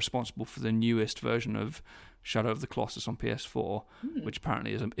games. They're responsible for the newest version of Shadow of the Colossus on PS4, which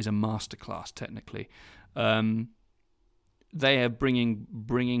apparently is a masterclass technically. They are bringing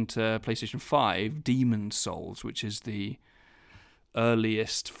to PlayStation 5 Demon's Souls, which is the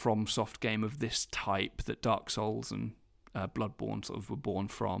earliest FromSoft game of this type that Dark Souls and Bloodborne sort of were born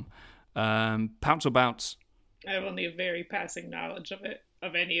from. Pounce or bounce? I have only a very passing knowledge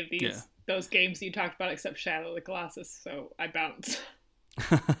of any of those games you talked about, except Shadow of the Colossus, so I bounce.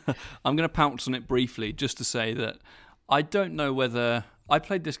 I'm going to pounce on it briefly, just to say that I don't know whether... I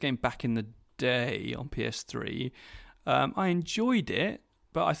played this game back in the day on PS3. I enjoyed it,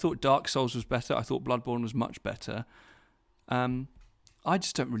 but I thought Dark Souls was better. I thought Bloodborne was much better. I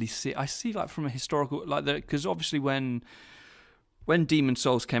just don't really see it. I see, like, from a historical... because obviously when Demon's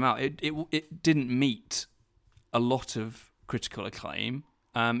Souls came out, it didn't meet a lot of critical acclaim.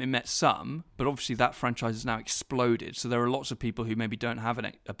 It met some, but obviously that franchise has now exploded. So there are lots of people who maybe don't have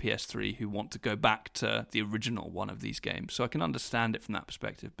a PS3 who want to go back to the original one of these games. So I can understand it from that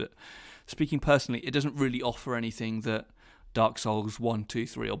perspective. But speaking personally, it doesn't really offer anything that Dark Souls 1, 2,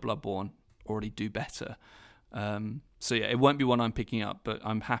 3 or Bloodborne already do better. So yeah, it won't be one I'm picking up, but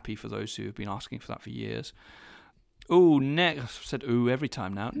I'm happy for those who have been asking for that for years. Next, I've said every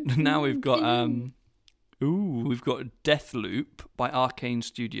time now. Now we've got... we've got Deathloop by Arcane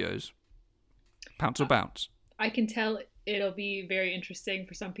Studios. Pounce or bounce? I can tell it'll be very interesting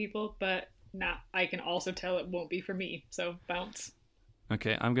for some people, but I can also tell it won't be for me, so bounce.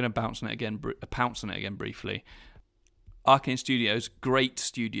 Okay, I'm going to pounce on it again briefly. Arcane Studios, great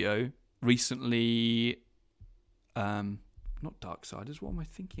studio. Recently, not Darksiders, what am I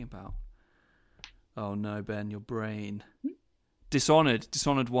thinking about? Oh no, Ben, your brain. Dishonored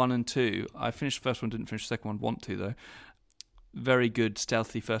 1 and 2. I finished the first one, didn't finish the second one. Want to, though. Very good,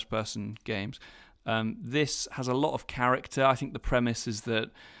 stealthy first-person games. This has a lot of character. I think the premise is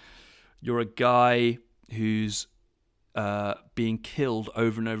that you're a guy who's being killed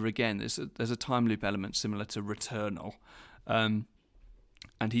over and over again. There's a time loop element similar to Returnal.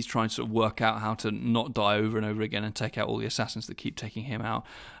 And he's trying to sort of work out how to not die over and over again and take out all the assassins that keep taking him out.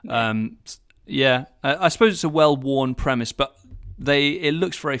 I suppose it's a well-worn premise, but it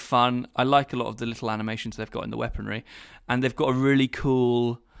looks very fun. I like a lot of the little animations they've got in the weaponry, and they've got a really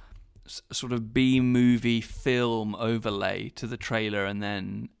cool sort of B-movie film overlay to the trailer, and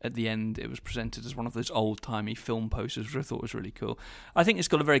then at the end it was presented as one of those old-timey film posters, which I thought was really cool. I think it's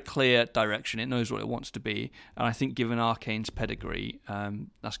got a very clear direction. It knows what it wants to be, and I think given Arcane's pedigree,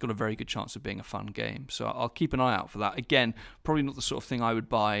 that's got a very good chance of being a fun game. So I'll keep an eye out for that. Again, probably not the sort of thing I would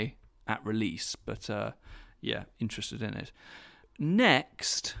buy at release, but interested in it.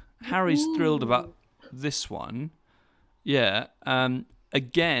 Next, Harry's thrilled about this one.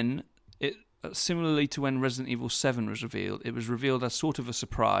 Again, similarly to when Resident Evil 7 was revealed, it was revealed as sort of a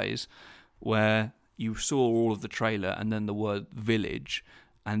surprise where you saw all of the trailer and then the word village,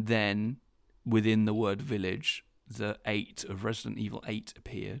 and then within the word village, the 8 of Resident Evil 8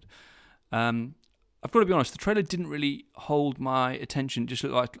 appeared. I've got to be honest, the trailer didn't really hold my attention. It just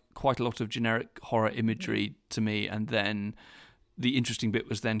looked like quite a lot of generic horror imagery to me, and then the interesting bit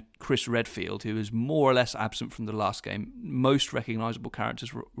was then Chris Redfield, who is more or less absent from the last game. Most recognisable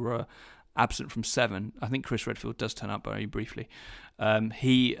characters were absent from 7. I think Chris Redfield does turn up very briefly.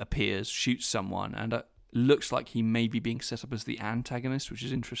 He appears, shoots someone, and looks like he may be being set up as the antagonist, which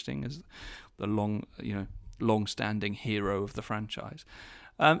is interesting, as the long-standing hero of the franchise.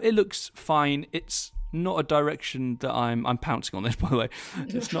 It looks fine. It's not a direction that I'm pouncing on this, by the way.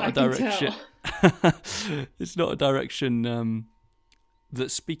 It's not a direction. It's not a direction that,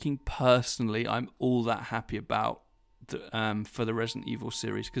 speaking personally, I'm all that happy about for the Resident Evil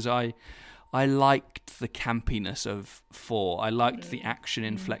series, because I liked the campiness of 4. I liked the action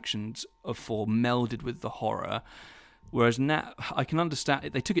inflections of 4 melded with the horror. Whereas now I can understand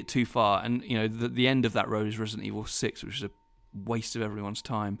it. They took it too far, and the end of that road is Resident Evil 6, which is a waste of everyone's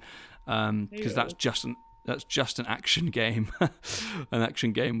time, because that's just an action game, an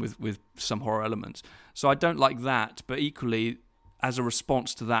action game with some horror elements. So I don't like that, but equally, as a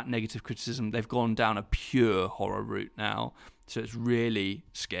response to that negative criticism, they've gone down a pure horror route now. So it's really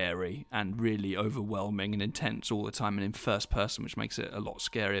scary and really overwhelming and intense all the time, and in first person, which makes it a lot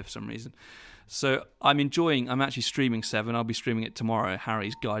scarier for some reason. So I'm actually streaming 7. I'll be streaming it tomorrow.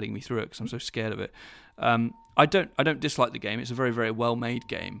 Harry's guiding me through it because I'm so scared of it. I don't dislike the game. It's a very, very well-made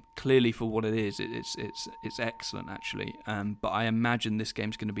game. Clearly, for what it is, it's excellent actually. But I imagine this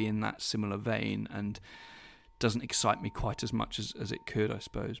game's going to be in that similar vein and doesn't excite me quite as much as it could, I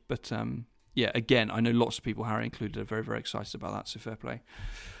suppose. But again, I know lots of people, Harry included, are very, very excited about that. So fair play.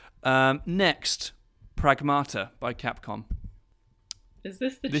 Next, Pragmata by Capcom. Is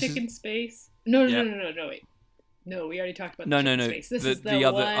this chicken space? No, wait. No, we already talked about the chicken space. This is the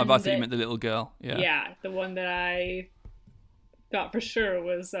other. I thought you meant the little girl. Yeah, the one that I thought for sure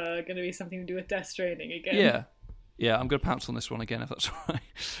was going to be something to do with Death Stranding again. Yeah, I'm going to pounce on this one again if that's all right.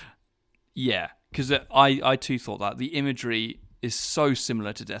 Yeah, because I too thought that. The imagery is so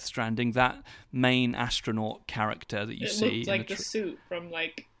similar to Death Stranding. That main astronaut character that you see. It looked like the suit from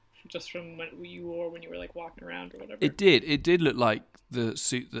just from what you wore when you were walking around or whatever. It did look like the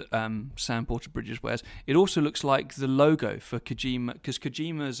suit that Sam Porter-Bridges wears. It also looks like the logo for Kojima, because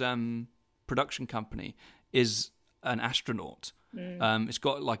Kojima's production company is an astronaut. It's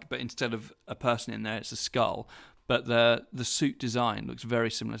got but instead of a person in there, it's a skull. But the suit design looks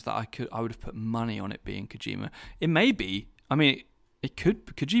very similar to that. I would have put money on it being Kojima. It may be. I mean,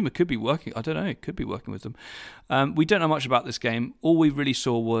 Kojima could be working. I don't know. It could be working with them. We don't know much about this game. All we really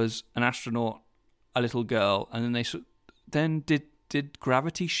saw was an astronaut, a little girl, and then did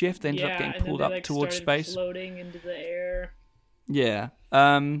gravity shift? They ended up getting pulled up towards space, floating into the air. Yeah.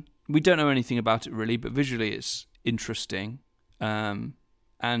 We don't know anything about it really, but visually it's interesting. And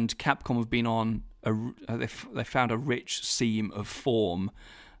Capcom have been on they found a rich seam of form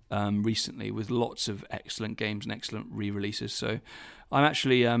recently with lots of excellent games and excellent re-releases. So I'm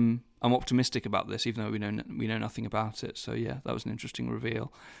actually I'm optimistic about this, even though we know nothing about it. So yeah, that was an interesting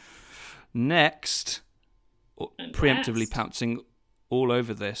reveal. Next, preemptively pouncing all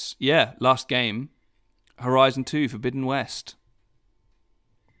over this. Yeah, last game, Horizon 2 Forbidden West.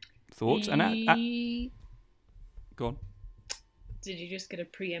 Thoughts? Go on. Did you just get a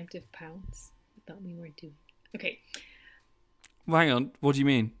preemptive pounce? I thought we were doing. Okay. Well, hang on. What do you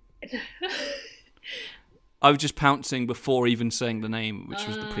mean? I was just pouncing before even saying the name, which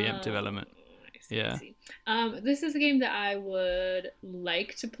was the preemptive element. Yeah. This is a game that I would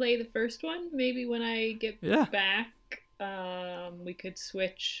like to play the first one. Maybe when I get back, we could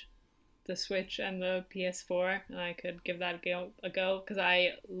switch the Switch and the PS4, and I could give that a go because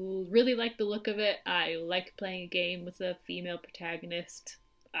I really like the look of it. I like playing a game with a female protagonist.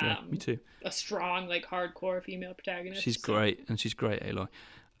 Me too. A strong, like, hardcore female protagonist. She's great, and she's great, Aloy.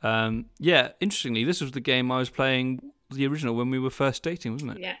 Interestingly, this was the game I was playing, the original, when we were first dating,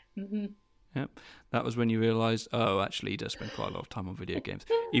 wasn't it? Yeah. Mm-hmm. Yep. That was when you realised, actually, he does spend quite a lot of time on video games.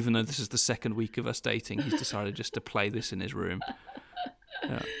 Even though this is the second week of us dating, he's decided just to play this in his room.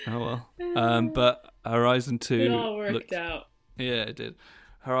 Yeah. Oh well. But Horizon 2... It all worked out. Yeah, it did.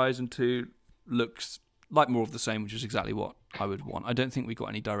 Horizon 2 looks like more of the same, which is exactly what I would want. I don't think we got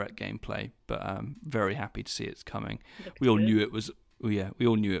any direct gameplay, but very happy to see it's coming. We all knew it was... we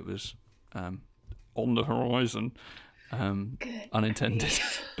all knew it was on the horizon. Unintended.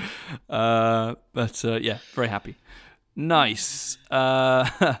 But very happy. Nice.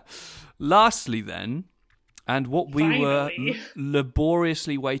 Lastly then, and what we were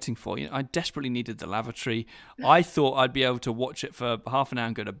laboriously waiting for, I desperately needed the lavatory. I thought I'd be able to watch it for half an hour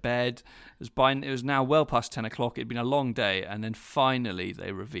and go to bed. It was now well past 10 o'clock. It'd been a long day, and then finally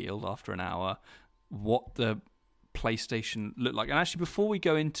they revealed after an hour what the PlayStation looked like. And actually, before we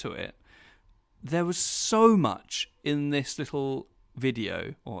go into it, there was so much in this little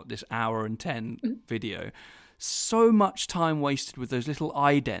video, or this hour and 10 video, so much time wasted with those little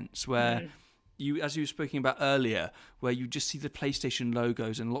idents where you, as you were speaking about earlier, where you just see the PlayStation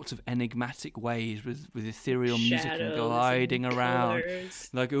logos in lots of enigmatic ways with ethereal music and gliding around.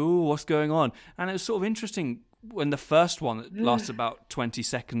 Like, ooh, what's going on? And it was sort of interesting when the first one that lasts about 20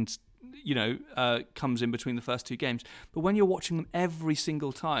 seconds comes in between the first two games. But when you're watching them every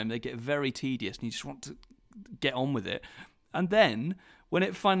single time, they get very tedious and you just want to get on with it. And then, when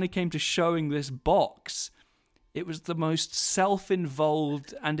it finally came to showing this box, it was the most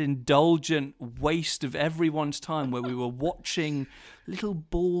self-involved and indulgent waste of everyone's time, where we were watching little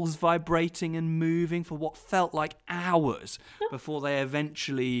balls vibrating and moving for what felt like hours before they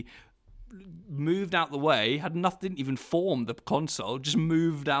eventually moved out the way, didn't even form the console, just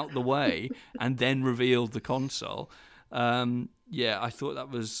moved out the way and then revealed the console. I thought that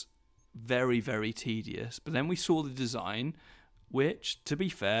was very, very tedious. But then we saw the design, which, to be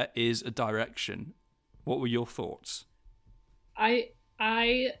fair, is a direction. What were your thoughts? I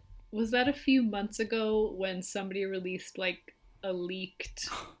was that a few months ago when somebody released like a leaked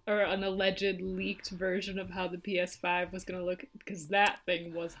or an alleged leaked version of how the PS5 was going to look, because that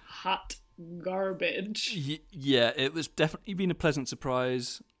thing was hot garbage. Yeah, it was definitely been a pleasant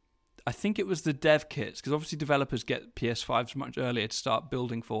surprise. I think it was the dev kits, because obviously developers get PS5s much earlier to start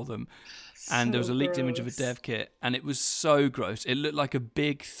building for them. And there was a leaked image of a dev kit, and it was so gross. It looked like a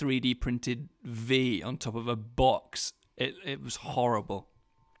big 3D printed V on top of a box. It was horrible.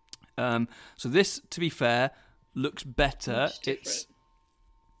 So this, to be fair, looks better. It's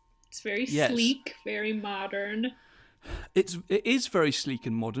very sleek, very modern. It is very sleek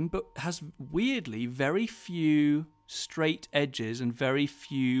and modern, but has weirdly very few straight edges and very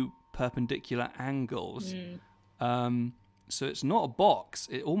few perpendicular angles. So it's not a box.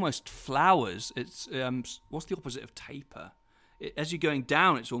 It almost flowers. It's what's the opposite of taper? As you're going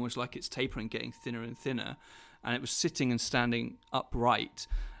down, it's almost like it's tapering, getting thinner and thinner. And it was sitting and standing upright.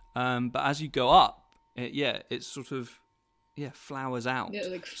 But as you go up, it sort of flowers out. Yeah,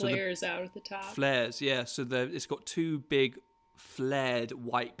 like flares out at the top. Flares, yeah. So it's got two big flared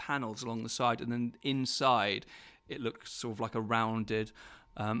white panels along the side, and then inside it looks sort of like a rounded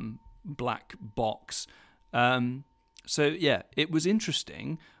black box. It was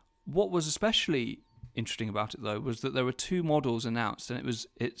interesting. What was especially interesting about it, though, was that there were two models announced, and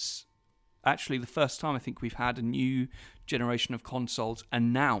it's actually the first time I think we've had a new generation of consoles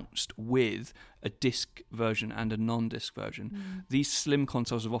announced with a disc version and a non-disc version. These slim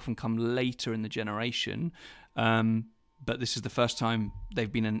consoles have often come later in the generation, but this is the first time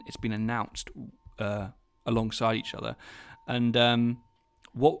it's been announced alongside each other. And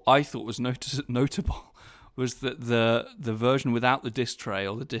what I thought was notable was that the version without the disc tray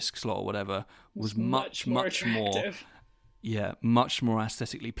or the disc slot or whatever was much more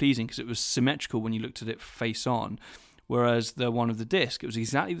aesthetically pleasing, because it was symmetrical when you looked at it face on. Whereas the one of the disc, it was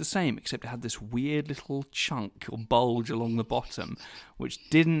exactly the same, except it had this weird little chunk or bulge along the bottom, which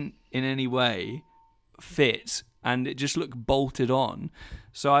didn't in any way fit, and it just looked bolted on.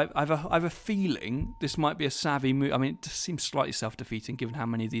 So I have a feeling this might be a savvy move. I mean, it just seems slightly self-defeating given how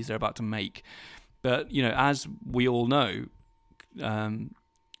many of these they're about to make. But, as we all know,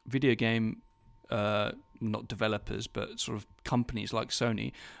 video game not developers, but sort of companies like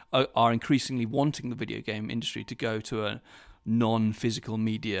Sony are increasingly wanting the video game industry to go to a non-physical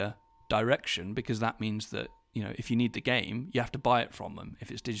media direction, because that means that, you know, if you need the game, you have to buy it from them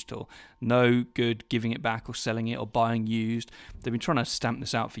if it's digital. No good giving it back or selling it or buying used. They've been trying to stamp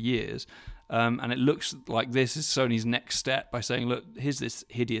this out for years. And it looks like this is Sony's next step by saying, look, here's this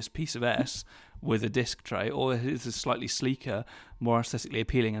hideous piece of S with a disc tray, or here's a slightly sleeker, more aesthetically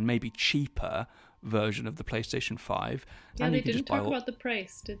appealing and maybe cheaper version of the PlayStation 5. Yeah, and they didn't talk about the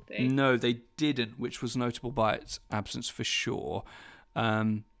price, did they? No, they didn't, which was notable by its absence for sure.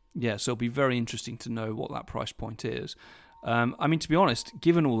 Yeah, so it'll be very interesting to know what that price point is. I mean, to be honest,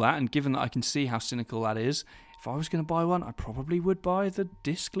 given all that, and given that I can see how cynical that is, if I was going to buy one, I probably would buy the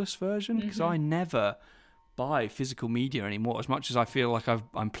discless version, because I never buy physical media anymore. As much as I feel like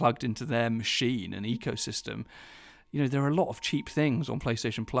I'm plugged into their machine and ecosystem, you know, there are a lot of cheap things on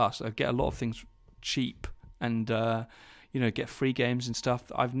PlayStation Plus. I get a lot of things cheap, and you know, get free games and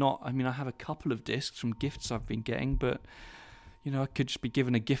stuff. I have a couple of discs from gifts I've been getting, but you know, I could just be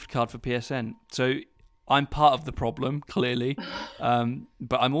given a gift card for PSN. So I'm part of the problem, clearly,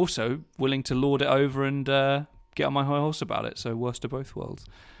 but I'm also willing to lord it over and get on my high horse about it. So worst of both worlds.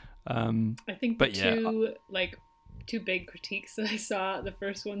 I think two big critiques that I saw. The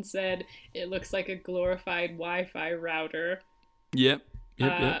first one said it looks like a glorified Wi-Fi router. Yep.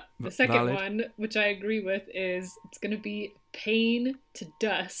 The second one, which I agree with, is it's going to be pain to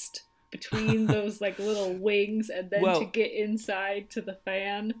dust between those like little wings, and then to get inside to the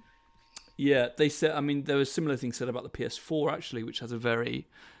fan. Yeah, they said. I mean, there was similar things said about the PS4 actually, which has a very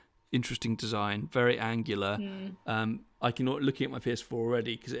interesting design, very angular. I can looking at my PS4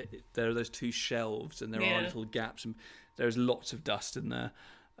 already, because there are those two shelves and there are little gaps, and there's lots of dust in there.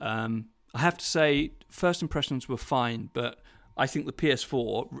 I have to say, first impressions were fine, but I think the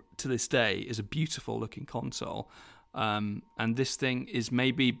PS4 to this day is a beautiful looking console. And this thing is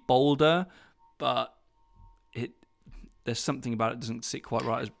maybe bolder, but there's something about it that doesn't sit quite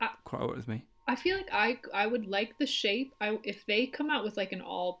right with me. I feel like I would like the shape. If they come out with like an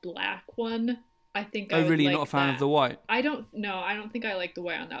all black one, I think I would really like not a fan that. of the white? I don't think I like the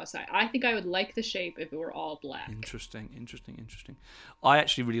white on the outside. I think I would like the shape if it were all black. Interesting. I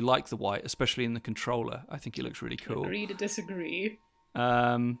actually really like the white, especially in the controller. I think it looks really cool. Agree to disagree.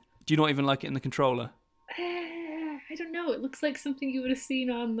 Do you not even like it in the controller? I don't know. It looks like something you would have seen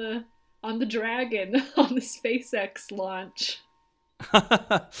on the Dragon on the SpaceX launch.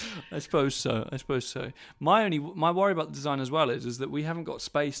 I suppose so. My worry about the design as well is that we haven't got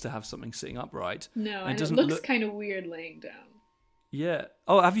space to have something sitting upright. No, and it looks kind of weird laying down. Yeah.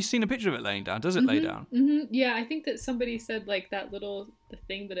 Oh, have you seen a picture of it laying down? Does it lay down? Mm-hmm. Yeah, I think that somebody said like the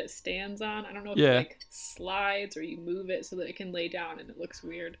thing that it stands on. I don't know if it like slides or you move it so that it can lay down, and it looks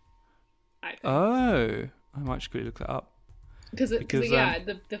weird. I think. Oh, I might just quickly look that up. Because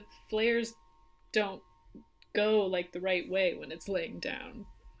the flares don't go like the right way when it's laying down.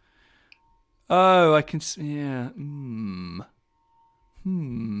 Oh, I can see. Yeah.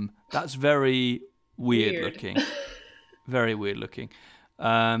 That's very weird looking. Very weird looking.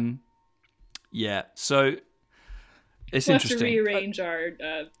 Yeah. So it's we'll interesting. Have to rearrange our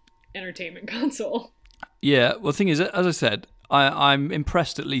entertainment console. Yeah. Well, the thing is, as I said, I'm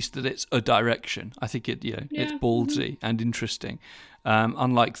impressed at least that it's a direction. I think it's ballsy and interesting.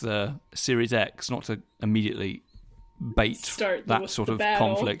 Unlike the Series X, not to immediately bait that sort of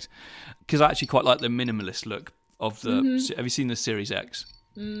conflict, because I actually quite like the minimalist look of the. Have you seen the Series X?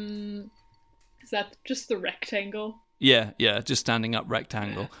 Is that just the rectangle? Yeah, just standing up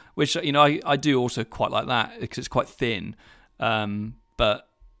rectangle, which I do also quite like that because it's quite thin. But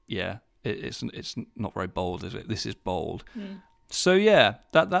yeah, it's not very bold, is it? This is bold. So yeah,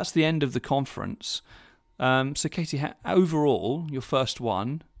 that's the end of the conference. So Katie, overall, your first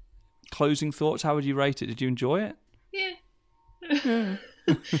one, closing thoughts, how would you rate it? Did you enjoy it? Yeah.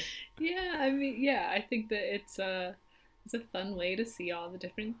 I think that it's a fun way to see all the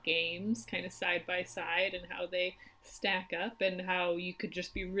different games kind of side by side and how they stack up, and how you could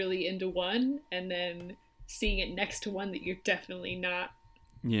just be really into one and then seeing it next to one that you're definitely not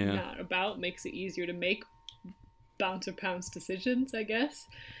about makes it easier to make bounce or pounce decisions, I guess.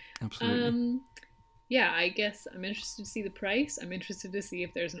 Absolutely. Yeah, I guess I'm interested to see the price. I'm interested to see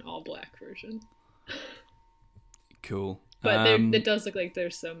if there's an all black version. Cool. But it does look like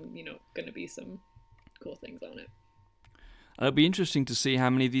there's some, going to be some cool things on it. It'll be interesting to see how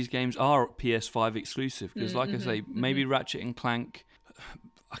many of these games are PS5 exclusive, because like I say, maybe Ratchet and Clank,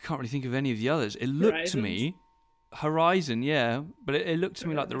 I can't really think of any of the others. It looked to me, Horizon, yeah, but it looked to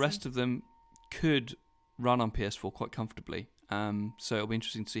me like the rest of them could run on PS4 quite comfortably. So it'll be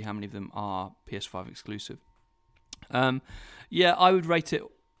interesting to see how many of them are PS5 exclusive. Yeah, I would rate it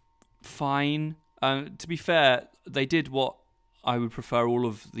fine. To be fair, they did what I would prefer all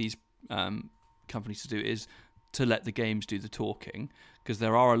of these companies to do, is to let the games do the talking, because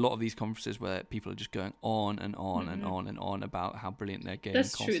there are a lot of these conferences where people are just going on and on and on and on about how brilliant their game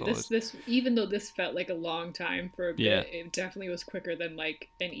That's console true. is. This even though this felt like a long time for a bit, Yeah. it definitely was quicker than like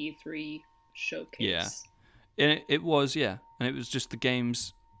an E3 showcase. Yeah. It was, yeah, and it was just the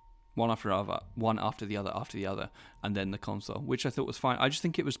games one after the other, and then the console, which I thought was fine. I just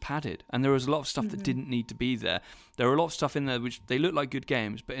think it was padded, and there was a lot of stuff that didn't need to be there. There were a lot of stuff in there which they look like good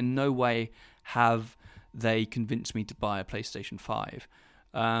games, but in no way have they convinced me to buy a PlayStation 5.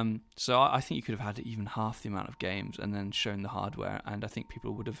 So I think you could have had even half the amount of games and then shown the hardware, and I think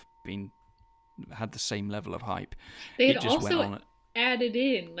people would have had the same level of hype. They had It just also went on. added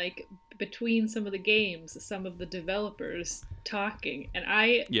in, like, between some of the games, some of the developers talking, and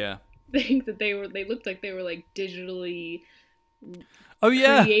I think that they looked like they were like digitally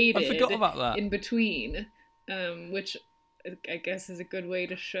created I forgot about that. in between, which I guess is a good way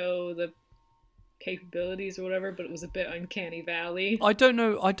to show the capabilities or whatever, but it was a bit uncanny valley. I don't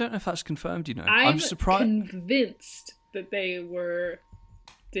know if that's confirmed, I'm surprised, convinced that they were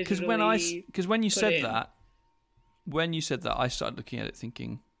digitally because when you said that, I started looking at it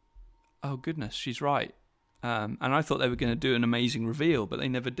thinking, oh goodness, she's right. And I thought they were going to do an amazing reveal, but they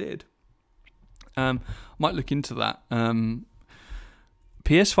never did. Might look into that.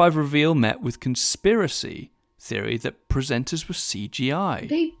 PS5 reveal met with conspiracy theory that presenters were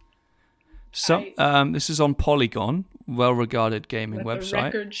CGI. This is on Polygon, well-regarded gaming website. The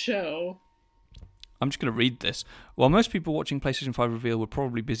record show. I'm just going to read this. While most people watching PlayStation 5 reveal were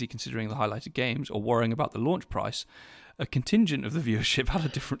probably busy considering the highlighted games or worrying about the launch price, a contingent of the viewership had a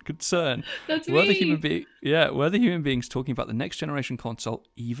different concern. That's were me. Were the human beings talking about the next generation console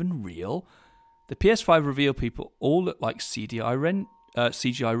even real? The PS5 reveal people all look like CGI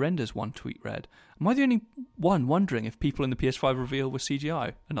renders, one tweet read. Am I the only one wondering if people in the PS5 reveal were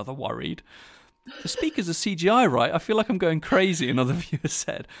CGI? Another worried. The speakers are CGI, right? I feel like I'm going crazy, another viewer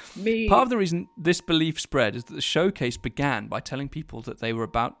said. Me. Part of the reason this belief spread is that the showcase began by telling people that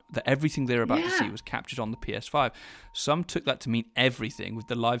everything they were about to see was captured on the PS5. Some took that to mean everything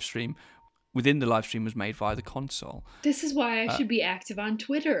within the live stream was made via the console. This is why I should be active on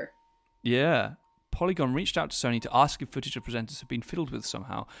Twitter. Yeah. Polygon reached out to Sony to ask if footage of presenters had been fiddled with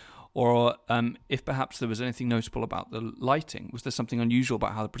somehow, or if perhaps there was anything notable about the lighting. Was there something unusual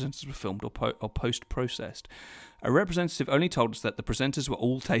about how the presenters were filmed or post-processed? A representative only told us that the presenters were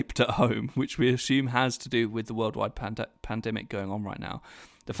all taped at home, which we assume has to do with the worldwide pandemic going on right now.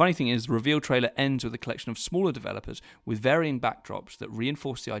 The funny thing is, the reveal trailer ends with a collection of smaller developers with varying backdrops that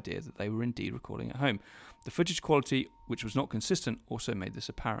reinforce the idea that they were indeed recording at home. The footage quality, which was not consistent, also made this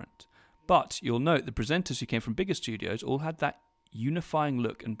apparent. But you'll note the presenters who came from bigger studios all had that unifying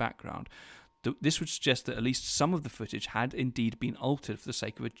look and background. This would suggest that at least some of the footage had indeed been altered for the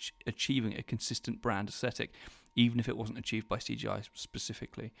sake of achieving a consistent brand aesthetic, even if it wasn't achieved by CGI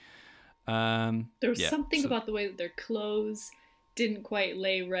specifically. There was something about the way that their clothes didn't quite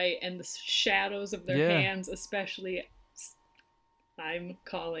lay right, and the shadows of their hands especially, I'm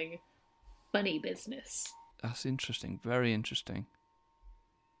calling funny business. That's interesting. Very interesting.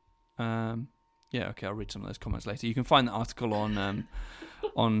 Okay, I'll read some of those comments later. You can find the article on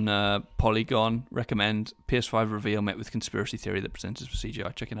Polygon. Recommend PS5 reveal met with conspiracy theory that presenters for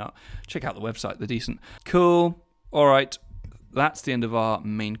CGI. Check out the website. They're decent. Cool. All right. That's the end of our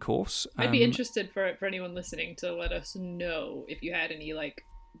main course. I'd be interested for anyone listening to let us know if you had any like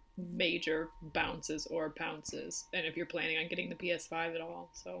major bounces or pounces, and if you're planning on getting the PS5 at all.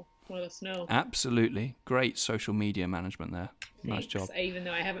 So let us know. Absolutely. Great social media management there. Thanks. Nice job. Even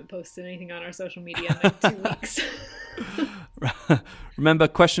though I haven't posted anything on our social media in like 2 weeks. Remember,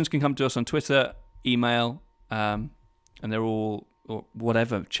 questions can come to us on Twitter, email, and they're all, or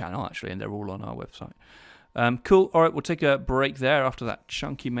whatever channel actually, and they're all on our website. Cool. All right, we'll take a break there after that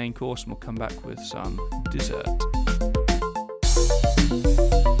chunky main course, and we'll come back with some dessert.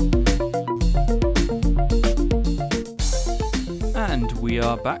 And we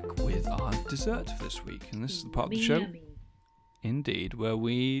are back with our dessert for this week, and this is the part of the show, indeed, where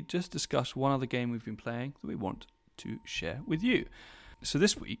we just discuss one other game we've been playing that we want to share with you. So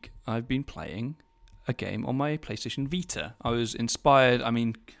this week, I've been playing a game on my PlayStation Vita. I was inspired.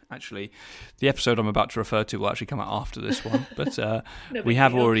 Actually, the episode I'm about to refer to will actually come out after this one, but we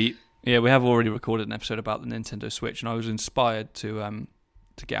have already recorded an episode about the Nintendo Switch, and I was inspired to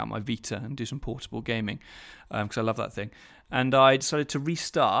get out my Vita and do some portable gaming because I love that thing. And I decided to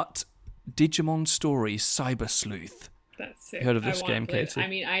restart Digimon Stories Cyber Sleuth. That's sick. You heard of I this want to game, play it. Katie? I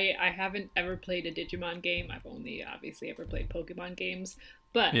mean, I haven't ever played a Digimon game. I've only obviously ever played Pokemon games,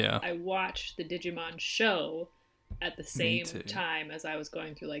 but Yeah, I watched the Digimon show at the me same too. time as I was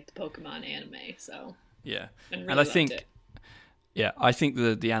going through like the Pokemon anime, so Yeah, and and I really loved it. think I think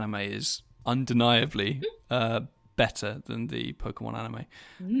the anime is undeniably better than the Pokemon anime.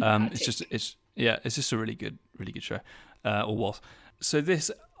 Hot It's just take. it's just a really good show, or was. So this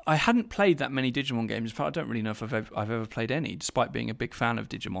I hadn't played that many Digimon games. In fact, I don't really know if I've ever played any, despite being a big fan of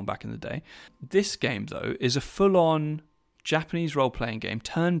Digimon back in the day. This game though is a full-on Japanese role-playing game,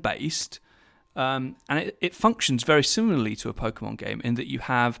 turn-based, and it functions very similarly to a Pokemon game in that you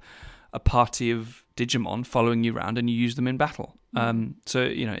have a party of Digimon following you around and you use them in battle. So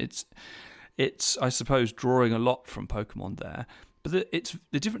it's I suppose drawing a lot from Pokemon there, but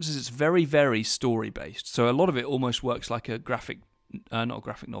the difference is it's very very story based. So a lot of it almost works like a not a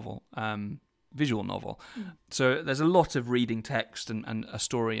graphic novel, visual novel. So there's a lot of reading text and a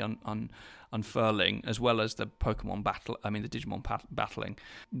story unfurling, as well as the Pokemon battle. I mean the Digimon battling.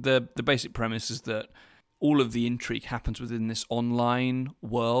 The basic premise is that all of the intrigue happens within this online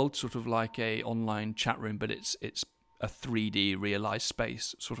world, sort of like a online chat room, but it's a 3D realized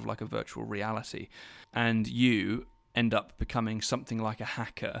space, sort of like a virtual reality. And you end up becoming something like a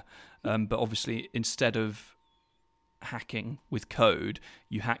hacker, but obviously instead of hacking with code,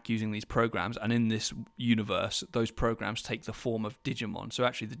 you hack using these programs, and in this universe, those programs take the form of Digimon. So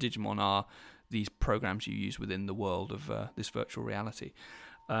actually the Digimon are these programs you use within the world of this virtual reality.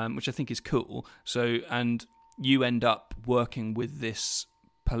 Which I think is cool. So, and you end up working with this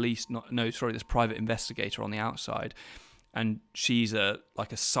this private investigator on the outside, and she's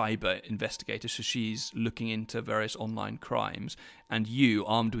like a cyber investigator, so she's looking into various online crimes, and you,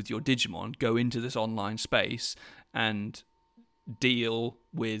 armed with your Digimon, go into this online space and deal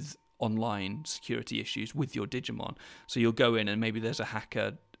with online security issues with your Digimon. So you'll go in and maybe there's a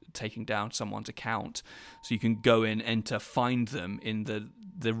hacker taking down someone's account, so you can go in, find them in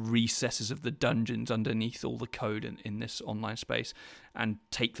the recesses of the dungeons underneath all the code in this online space, and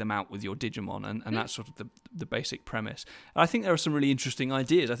take them out with your Digimon, and that's sort of the basic premise. And I think there are some really interesting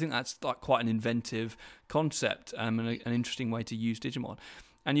ideas. I think that's like quite an inventive concept, and an interesting way to use Digimon.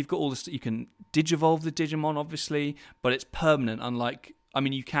 And you've got all this, you can digivolve the Digimon obviously, but it's permanent, unlike, I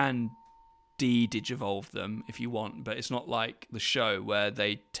mean, you can de-digivolve them if you want, but it's not like the show where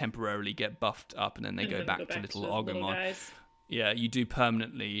they temporarily get buffed up and then they go back to little Agumon. Yeah, you do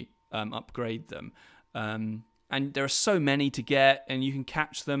permanently upgrade them, and there are so many to get, and you can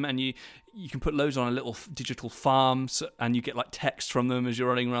catch them, and you can put loads on a little digital farm, and you get like text from them as you're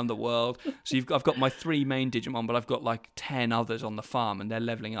running around the world. So I've got my 3 main Digimon, but I've got like 10 others on the farm, and they're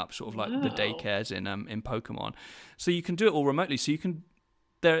leveling up, sort of like the daycares in Pokemon. So you can do it all remotely. So you can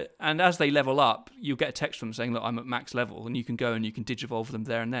and as they level up, you'll get a text from them saying, look, I'm at max level, and you can go and you can digivolve them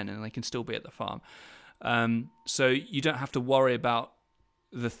there and then, and they can still be at the farm. So you don't have to worry about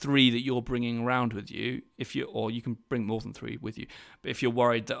the 3 that you're bringing around with you, or you can bring more than 3 with you. But if you're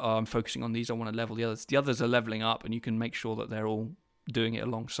worried that I'm focusing on these, I want to level the others are leveling up, and you can make sure that they're all doing it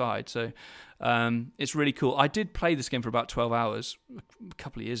alongside. So it's really cool. I did play this game for about 12 hours a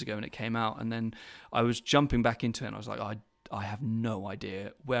couple of years ago when it came out, and then I was jumping back into it, and I was like, I have no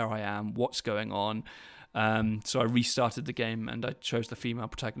idea where I am, what's going on. So I restarted the game, and I chose the female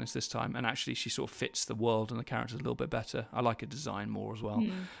protagonist this time, and actually she sort of fits the world and the characters a little bit better. I like her design more as well.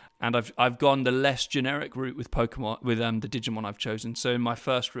 And I've gone the less generic route with Pokemon, with the Digimon I've chosen. So in my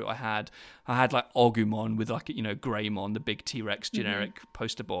first route, I had like Agumon with like Greymon, the big T-Rex generic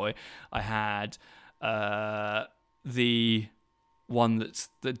poster boy. I had the one that's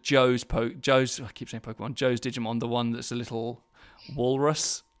Joe's I keep saying Pokemon, Joe's Digimon, the one that's a little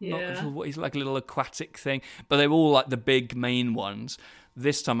walrus. Yeah. He's like a little aquatic thing, but they were all like the big main ones.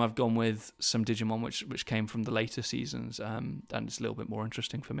 This time I've gone with some Digimon which came from the later seasons, and it's a little bit more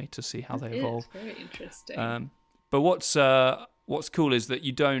interesting for me to see how they evolve. Very interesting. But what's cool is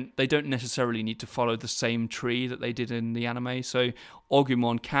that they don't necessarily need to follow the same tree that they did in the anime. So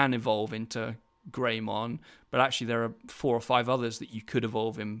Agumon can evolve into Greymon, but actually there are 4 or 5 others that you could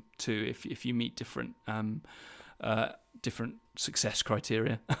evolve him to if you meet different success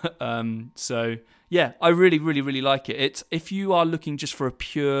criteria. So yeah, I really, really, really like it. It's, if you are looking just for a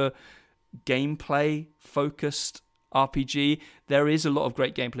pure gameplay focused RPG, there is a lot of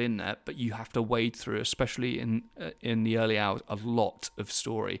great gameplay in there, but you have to wade through, especially in the early hours, a lot of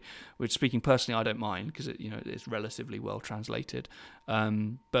story. Which, speaking personally, I don't mind because it's relatively well translated.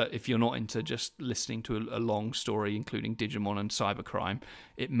 But if you're not into just listening to a long story, including Digimon and cybercrime,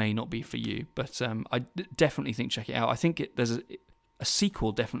 it may not be for you. But I definitely think check it out. I think there's a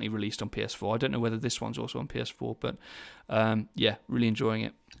sequel definitely released on PS4. I don't know whether this one's also on PS4, but yeah, really enjoying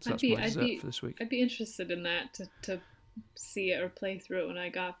it. So that's my dessert for this week. I'd be interested in that to see it or play through it when I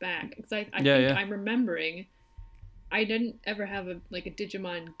got back, because I think I'm remembering I didn't ever have a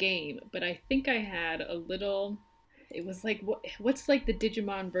Digimon game, but I think I had a little. It was like what's like the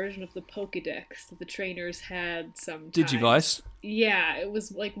Digimon version of the Pokédex that the trainers had sometimes. Digivice? Yeah, it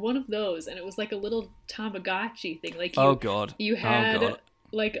was like one of those, and it was like a little Tamagotchi thing. Like you had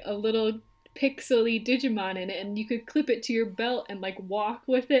like a little pixely Digimon in it, and you could clip it to your belt and like walk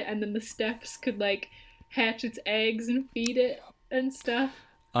with it, and then the steps could like hatch its eggs and feed it and stuff.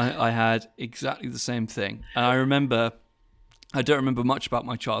 I had exactly the same thing, and I don't remember much about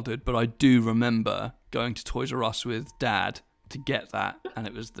my childhood, but I do remember going to Toys R Us with Dad to get that, and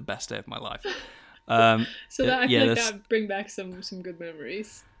it was the best day of my life. So that I feel like that would bring back some good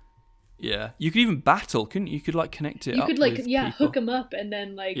memories. Yeah, you could even battle, couldn't you? You could like connect it. You up could like with hook people. them up and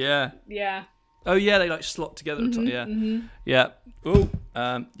then like yeah. Oh yeah, they like slot together. Yeah. Oh,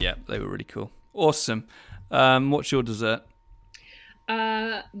 yeah, they were really cool. Awesome. What's your dessert?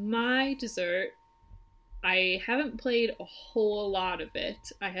 My dessert. I haven't played a whole lot of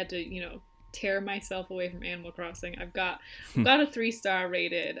it. I had to, tear myself away from Animal Crossing. I've got a 3-star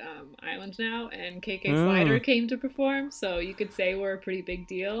rated island now, and KK Slider came to perform, so you could say we're a pretty big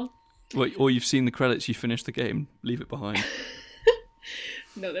deal. Or you've seen the credits, you finished the game, leave it behind.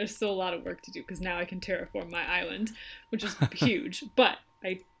 No, there's still a lot of work to do, because now I can terraform my island, which is huge. But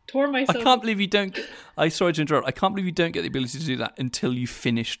I tore myself. I can't believe you don't. Sorry to interrupt. I can't believe you don't get the ability to do that until you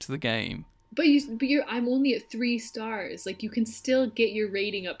finished the game. But I'm only at 3 stars. Like, you can still get your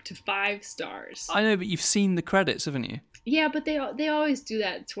rating up to 5 stars. I know, but you've seen the credits, haven't you? Yeah, but they always do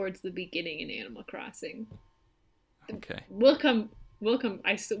that towards the beginning in Animal Crossing. Okay. We'll come.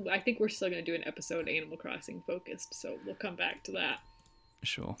 I think we're still going to do an episode Animal Crossing focused, so we'll come back to that.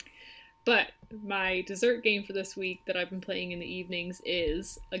 Sure. But my dessert game for this week that I've been playing in the evenings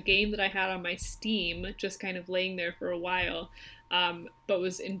is a game that I had on my Steam, just kind of laying there for a while, but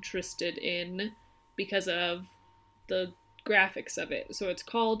was interested in because of the graphics of it. So it's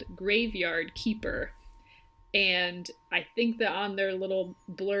called Graveyard Keeper. And I think that on their little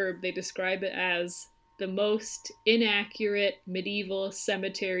blurb, they describe it as the most inaccurate medieval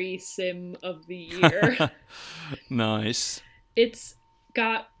cemetery sim of the year. Nice. It's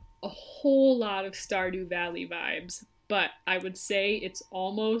got a whole lot of Stardew Valley vibes, but I would say it's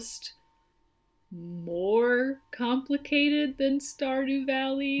almost more complicated than Stardew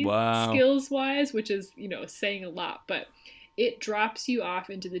Valley skills-wise, which is, saying a lot, but it drops you off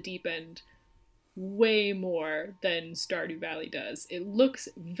into the deep end way more than Stardew Valley does. It looks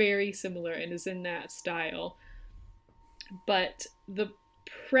very similar and is in that style, but the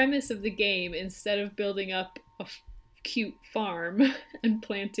premise of the game, instead of building up a cute farm and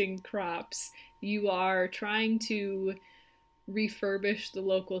planting crops, you are trying to refurbish the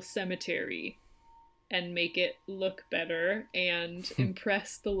local cemetery and make it look better and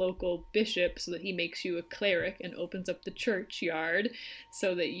impress the local bishop so that he makes you a cleric and opens up the churchyard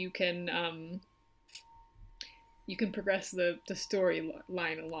so that you can progress the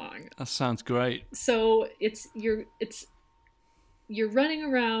storyline along. That sounds great. So you're running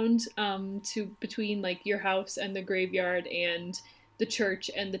around between like your house and the graveyard and the church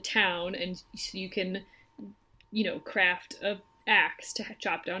and the town, and you can craft a axe to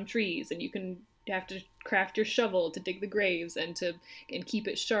chop down trees, and you have to craft your shovel to dig the graves and keep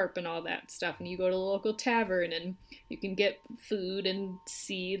it sharp and all that stuff. And you go to the local tavern and you can get food and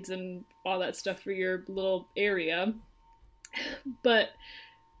seeds and all that stuff for your little area. But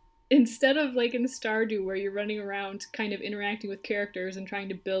instead of like in Stardew where you're running around kind of interacting with characters and trying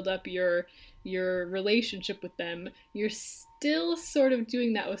to build up your relationship with them, you're still sort of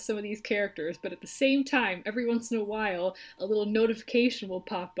doing that with some of these characters, but at the same time, every once in a while, a little notification will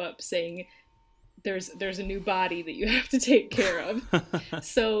pop up saying there's a new body that you have to take care of.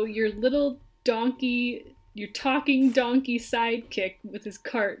 So your little donkey, your talking donkey sidekick with his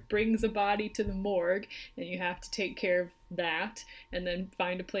cart brings a body to the morgue, and you have to take care of that and then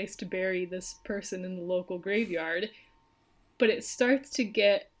find a place to bury this person in the local graveyard. But it starts to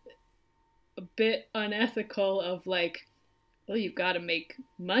get a bit unethical of like, well, you've got to make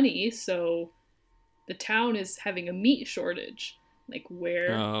money, so the town is having a meat shortage. Like,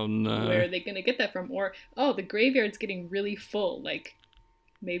 where are they going to get that from? Or, oh, the graveyard's getting really full. Like,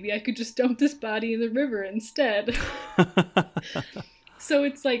 maybe I could just dump this body in the river instead. So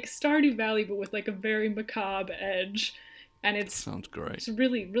it's like Stardew Valley, but with like a very macabre edge. And sounds great. It's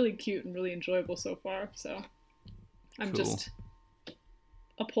really, really cute and really enjoyable so far. So I'm just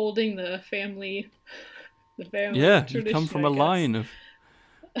upholding the family The family Yeah, tradition, you come from I a guess. line of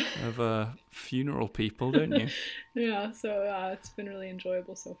funeral people, don't you? Yeah, so it's been really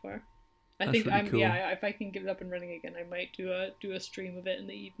enjoyable so far. I That's think really cool. if I can get it up and running again, I might do a stream of it in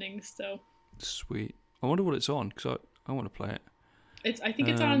the evenings. So Sweet. I wonder what it's on, because I want to play it. I think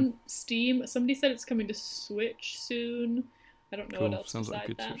it's on Steam. Somebody said it's coming to Switch soon. I don't know what else Sounds like a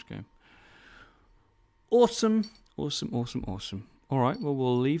good that. Switch game. Awesome. All right, well,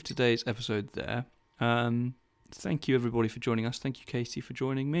 we'll leave today's episode there. Thank you, everybody, for joining us. Thank you, Katie, for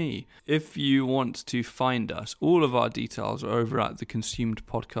joining me. If you want to find us, all of our details are over at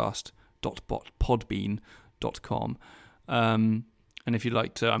theconsumedpodcast.podbean.com. And if you'd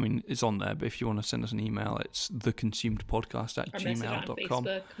like to, it's on there, but if you want to send us an email, it's theconsumedpodcast@gmail.com.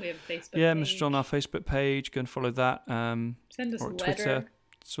 We have a Facebook Yeah, page. message on our Facebook page. Go and follow that. Send us or a Twitter. letter.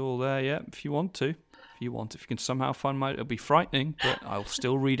 It's all there, yeah, if you want to. If you can somehow find my... It'll be frightening, but I'll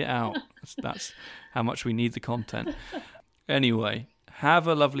still read it out. That's how much we need the content. Anyway, have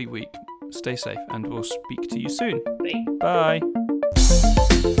a lovely week. Stay safe, and we'll speak to you soon. Bye.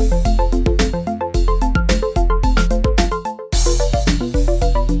 Bye.